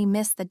inadvertently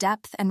miss the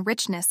depth and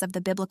richness of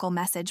the biblical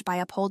message by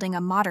upholding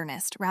a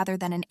modernist rather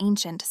than an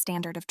ancient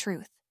standard of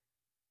truth.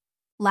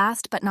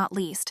 Last but not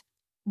least,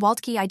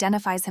 Waltke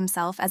identifies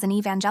himself as an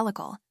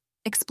evangelical,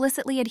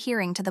 explicitly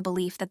adhering to the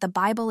belief that the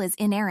Bible is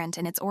inerrant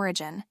in its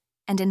origin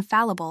and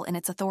infallible in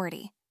its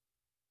authority.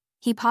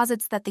 He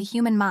posits that the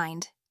human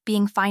mind,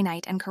 being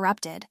finite and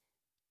corrupted,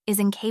 is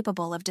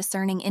incapable of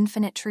discerning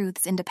infinite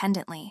truths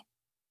independently.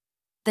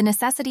 The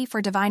necessity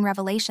for divine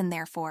revelation,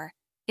 therefore,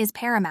 is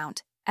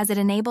paramount, as it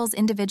enables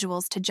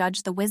individuals to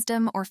judge the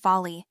wisdom or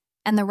folly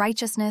and the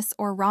righteousness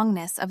or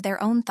wrongness of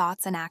their own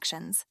thoughts and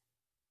actions.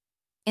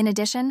 In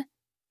addition,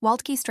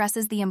 Waltke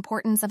stresses the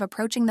importance of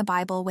approaching the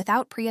Bible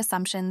without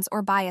pre-assumptions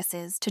or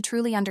biases to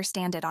truly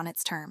understand it on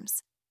its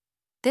terms.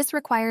 This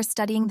requires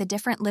studying the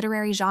different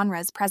literary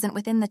genres present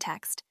within the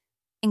text,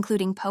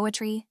 including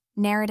poetry,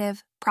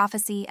 narrative,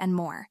 prophecy, and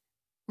more,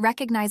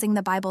 recognizing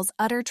the Bible's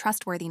utter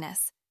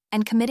trustworthiness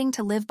and committing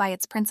to live by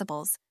its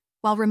principles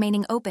while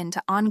remaining open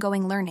to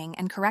ongoing learning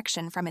and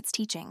correction from its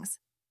teachings.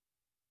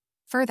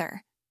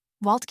 Further,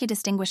 Waltke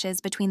distinguishes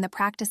between the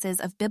practices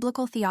of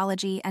biblical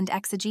theology and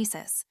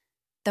exegesis,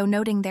 though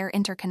noting their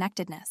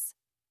interconnectedness.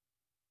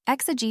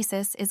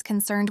 Exegesis is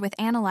concerned with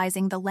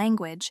analyzing the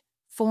language,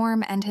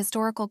 form, and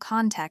historical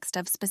context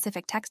of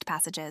specific text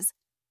passages,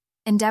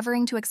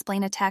 endeavoring to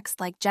explain a text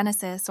like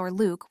Genesis or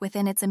Luke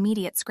within its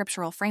immediate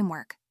scriptural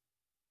framework.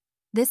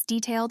 This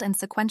detailed and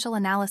sequential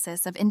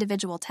analysis of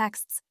individual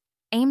texts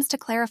aims to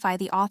clarify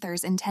the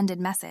author's intended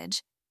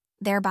message,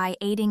 thereby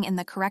aiding in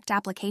the correct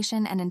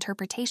application and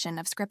interpretation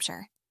of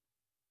Scripture.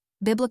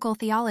 Biblical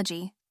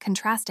theology,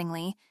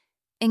 contrastingly,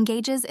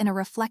 engages in a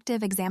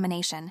reflective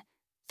examination,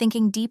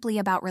 thinking deeply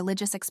about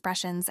religious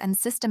expressions and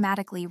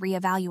systematically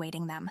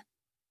re-evaluating them.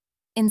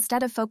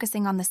 Instead of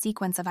focusing on the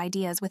sequence of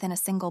ideas within a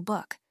single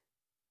book,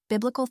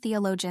 biblical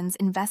theologians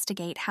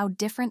investigate how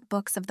different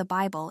books of the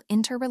Bible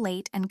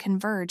interrelate and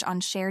converge on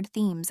shared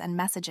themes and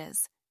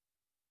messages.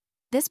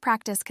 This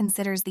practice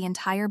considers the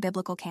entire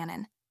biblical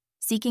canon,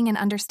 seeking an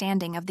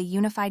understanding of the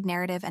unified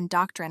narrative and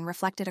doctrine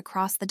reflected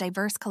across the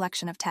diverse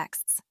collection of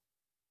texts.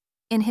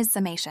 In his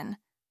summation,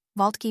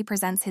 Waltke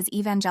presents his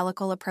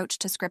evangelical approach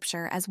to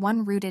Scripture as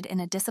one rooted in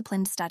a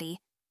disciplined study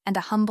and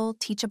a humble,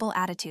 teachable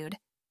attitude,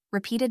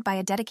 repeated by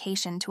a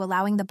dedication to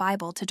allowing the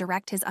Bible to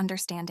direct his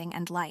understanding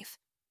and life.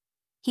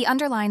 He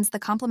underlines the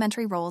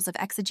complementary roles of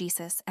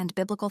exegesis and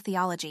biblical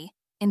theology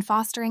in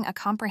fostering a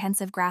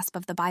comprehensive grasp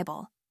of the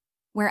Bible,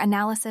 where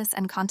analysis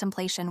and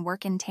contemplation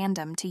work in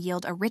tandem to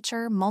yield a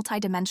richer,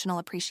 multidimensional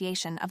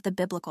appreciation of the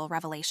biblical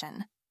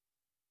revelation.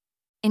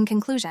 In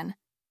conclusion,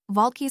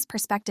 Waltke's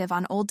perspective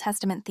on Old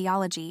Testament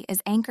theology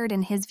is anchored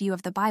in his view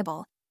of the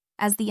Bible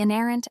as the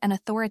inerrant and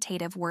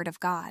authoritative Word of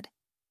God.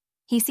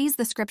 He sees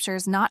the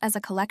Scriptures not as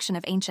a collection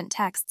of ancient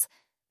texts,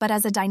 but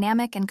as a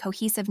dynamic and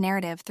cohesive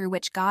narrative through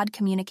which God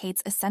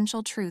communicates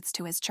essential truths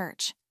to his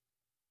church.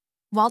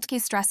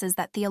 Waltke stresses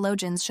that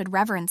theologians should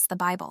reverence the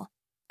Bible,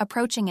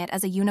 approaching it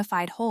as a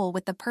unified whole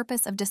with the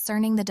purpose of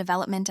discerning the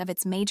development of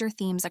its major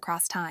themes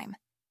across time.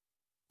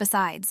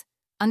 Besides,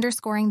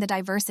 underscoring the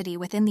diversity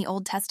within the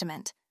Old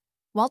Testament,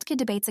 Waltke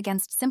debates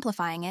against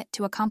simplifying it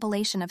to a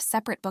compilation of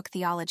separate book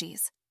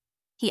theologies.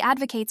 He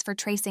advocates for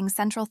tracing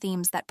central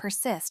themes that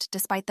persist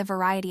despite the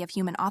variety of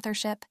human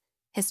authorship,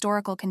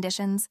 historical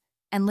conditions,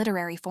 and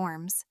literary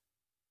forms.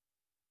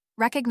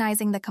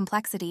 Recognizing the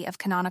complexity of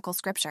canonical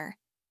scripture,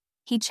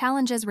 he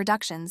challenges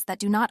reductions that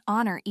do not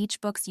honor each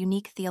book's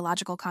unique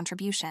theological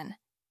contribution.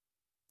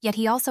 Yet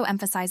he also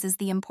emphasizes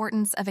the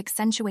importance of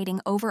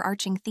accentuating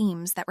overarching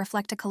themes that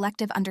reflect a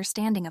collective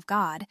understanding of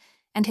God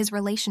and his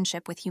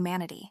relationship with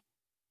humanity.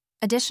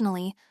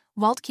 Additionally,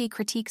 Waltke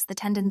critiques the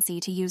tendency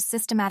to use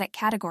systematic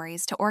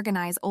categories to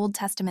organize Old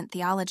Testament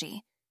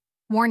theology,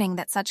 warning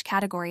that such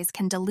categories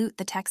can dilute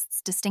the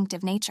text's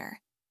distinctive nature.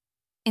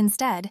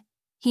 Instead,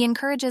 he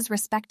encourages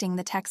respecting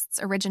the text's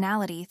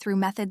originality through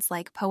methods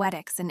like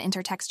poetics and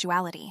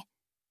intertextuality,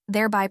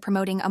 thereby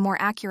promoting a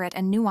more accurate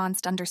and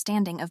nuanced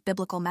understanding of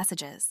biblical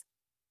messages.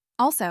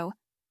 Also,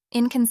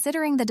 in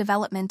considering the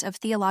development of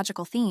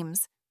theological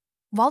themes,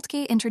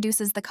 Waltke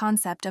introduces the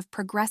concept of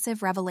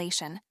progressive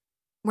revelation,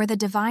 where the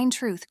divine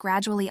truth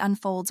gradually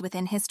unfolds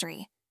within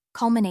history,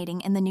 culminating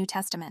in the New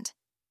Testament.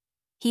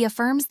 He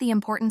affirms the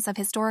importance of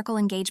historical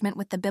engagement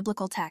with the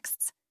biblical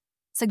texts,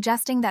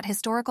 suggesting that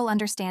historical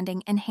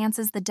understanding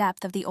enhances the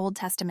depth of the Old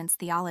Testament's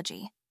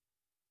theology.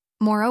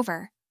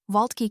 Moreover,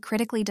 Waltke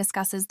critically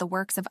discusses the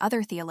works of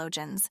other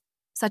theologians,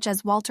 such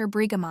as Walter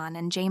Brueggemann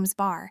and James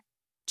Barr,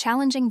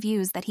 challenging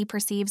views that he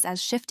perceives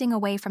as shifting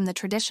away from the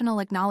traditional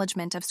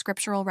acknowledgement of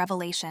scriptural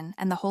revelation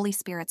and the Holy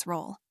Spirit's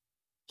role.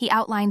 He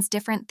outlines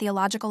different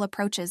theological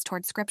approaches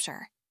toward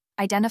Scripture,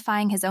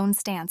 identifying his own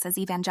stance as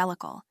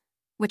evangelical,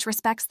 which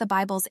respects the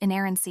Bible's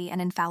inerrancy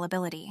and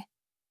infallibility.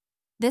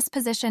 This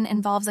position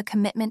involves a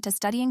commitment to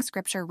studying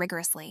Scripture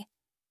rigorously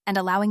and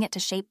allowing it to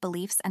shape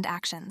beliefs and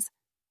actions.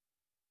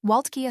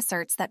 Waltke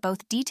asserts that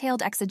both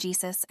detailed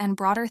exegesis and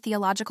broader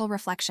theological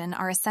reflection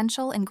are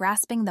essential in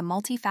grasping the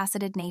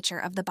multifaceted nature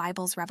of the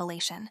Bible's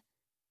revelation.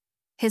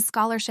 His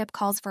scholarship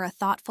calls for a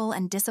thoughtful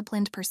and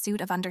disciplined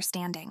pursuit of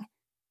understanding,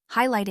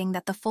 highlighting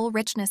that the full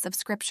richness of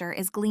Scripture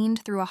is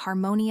gleaned through a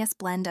harmonious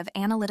blend of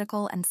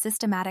analytical and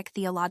systematic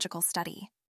theological study.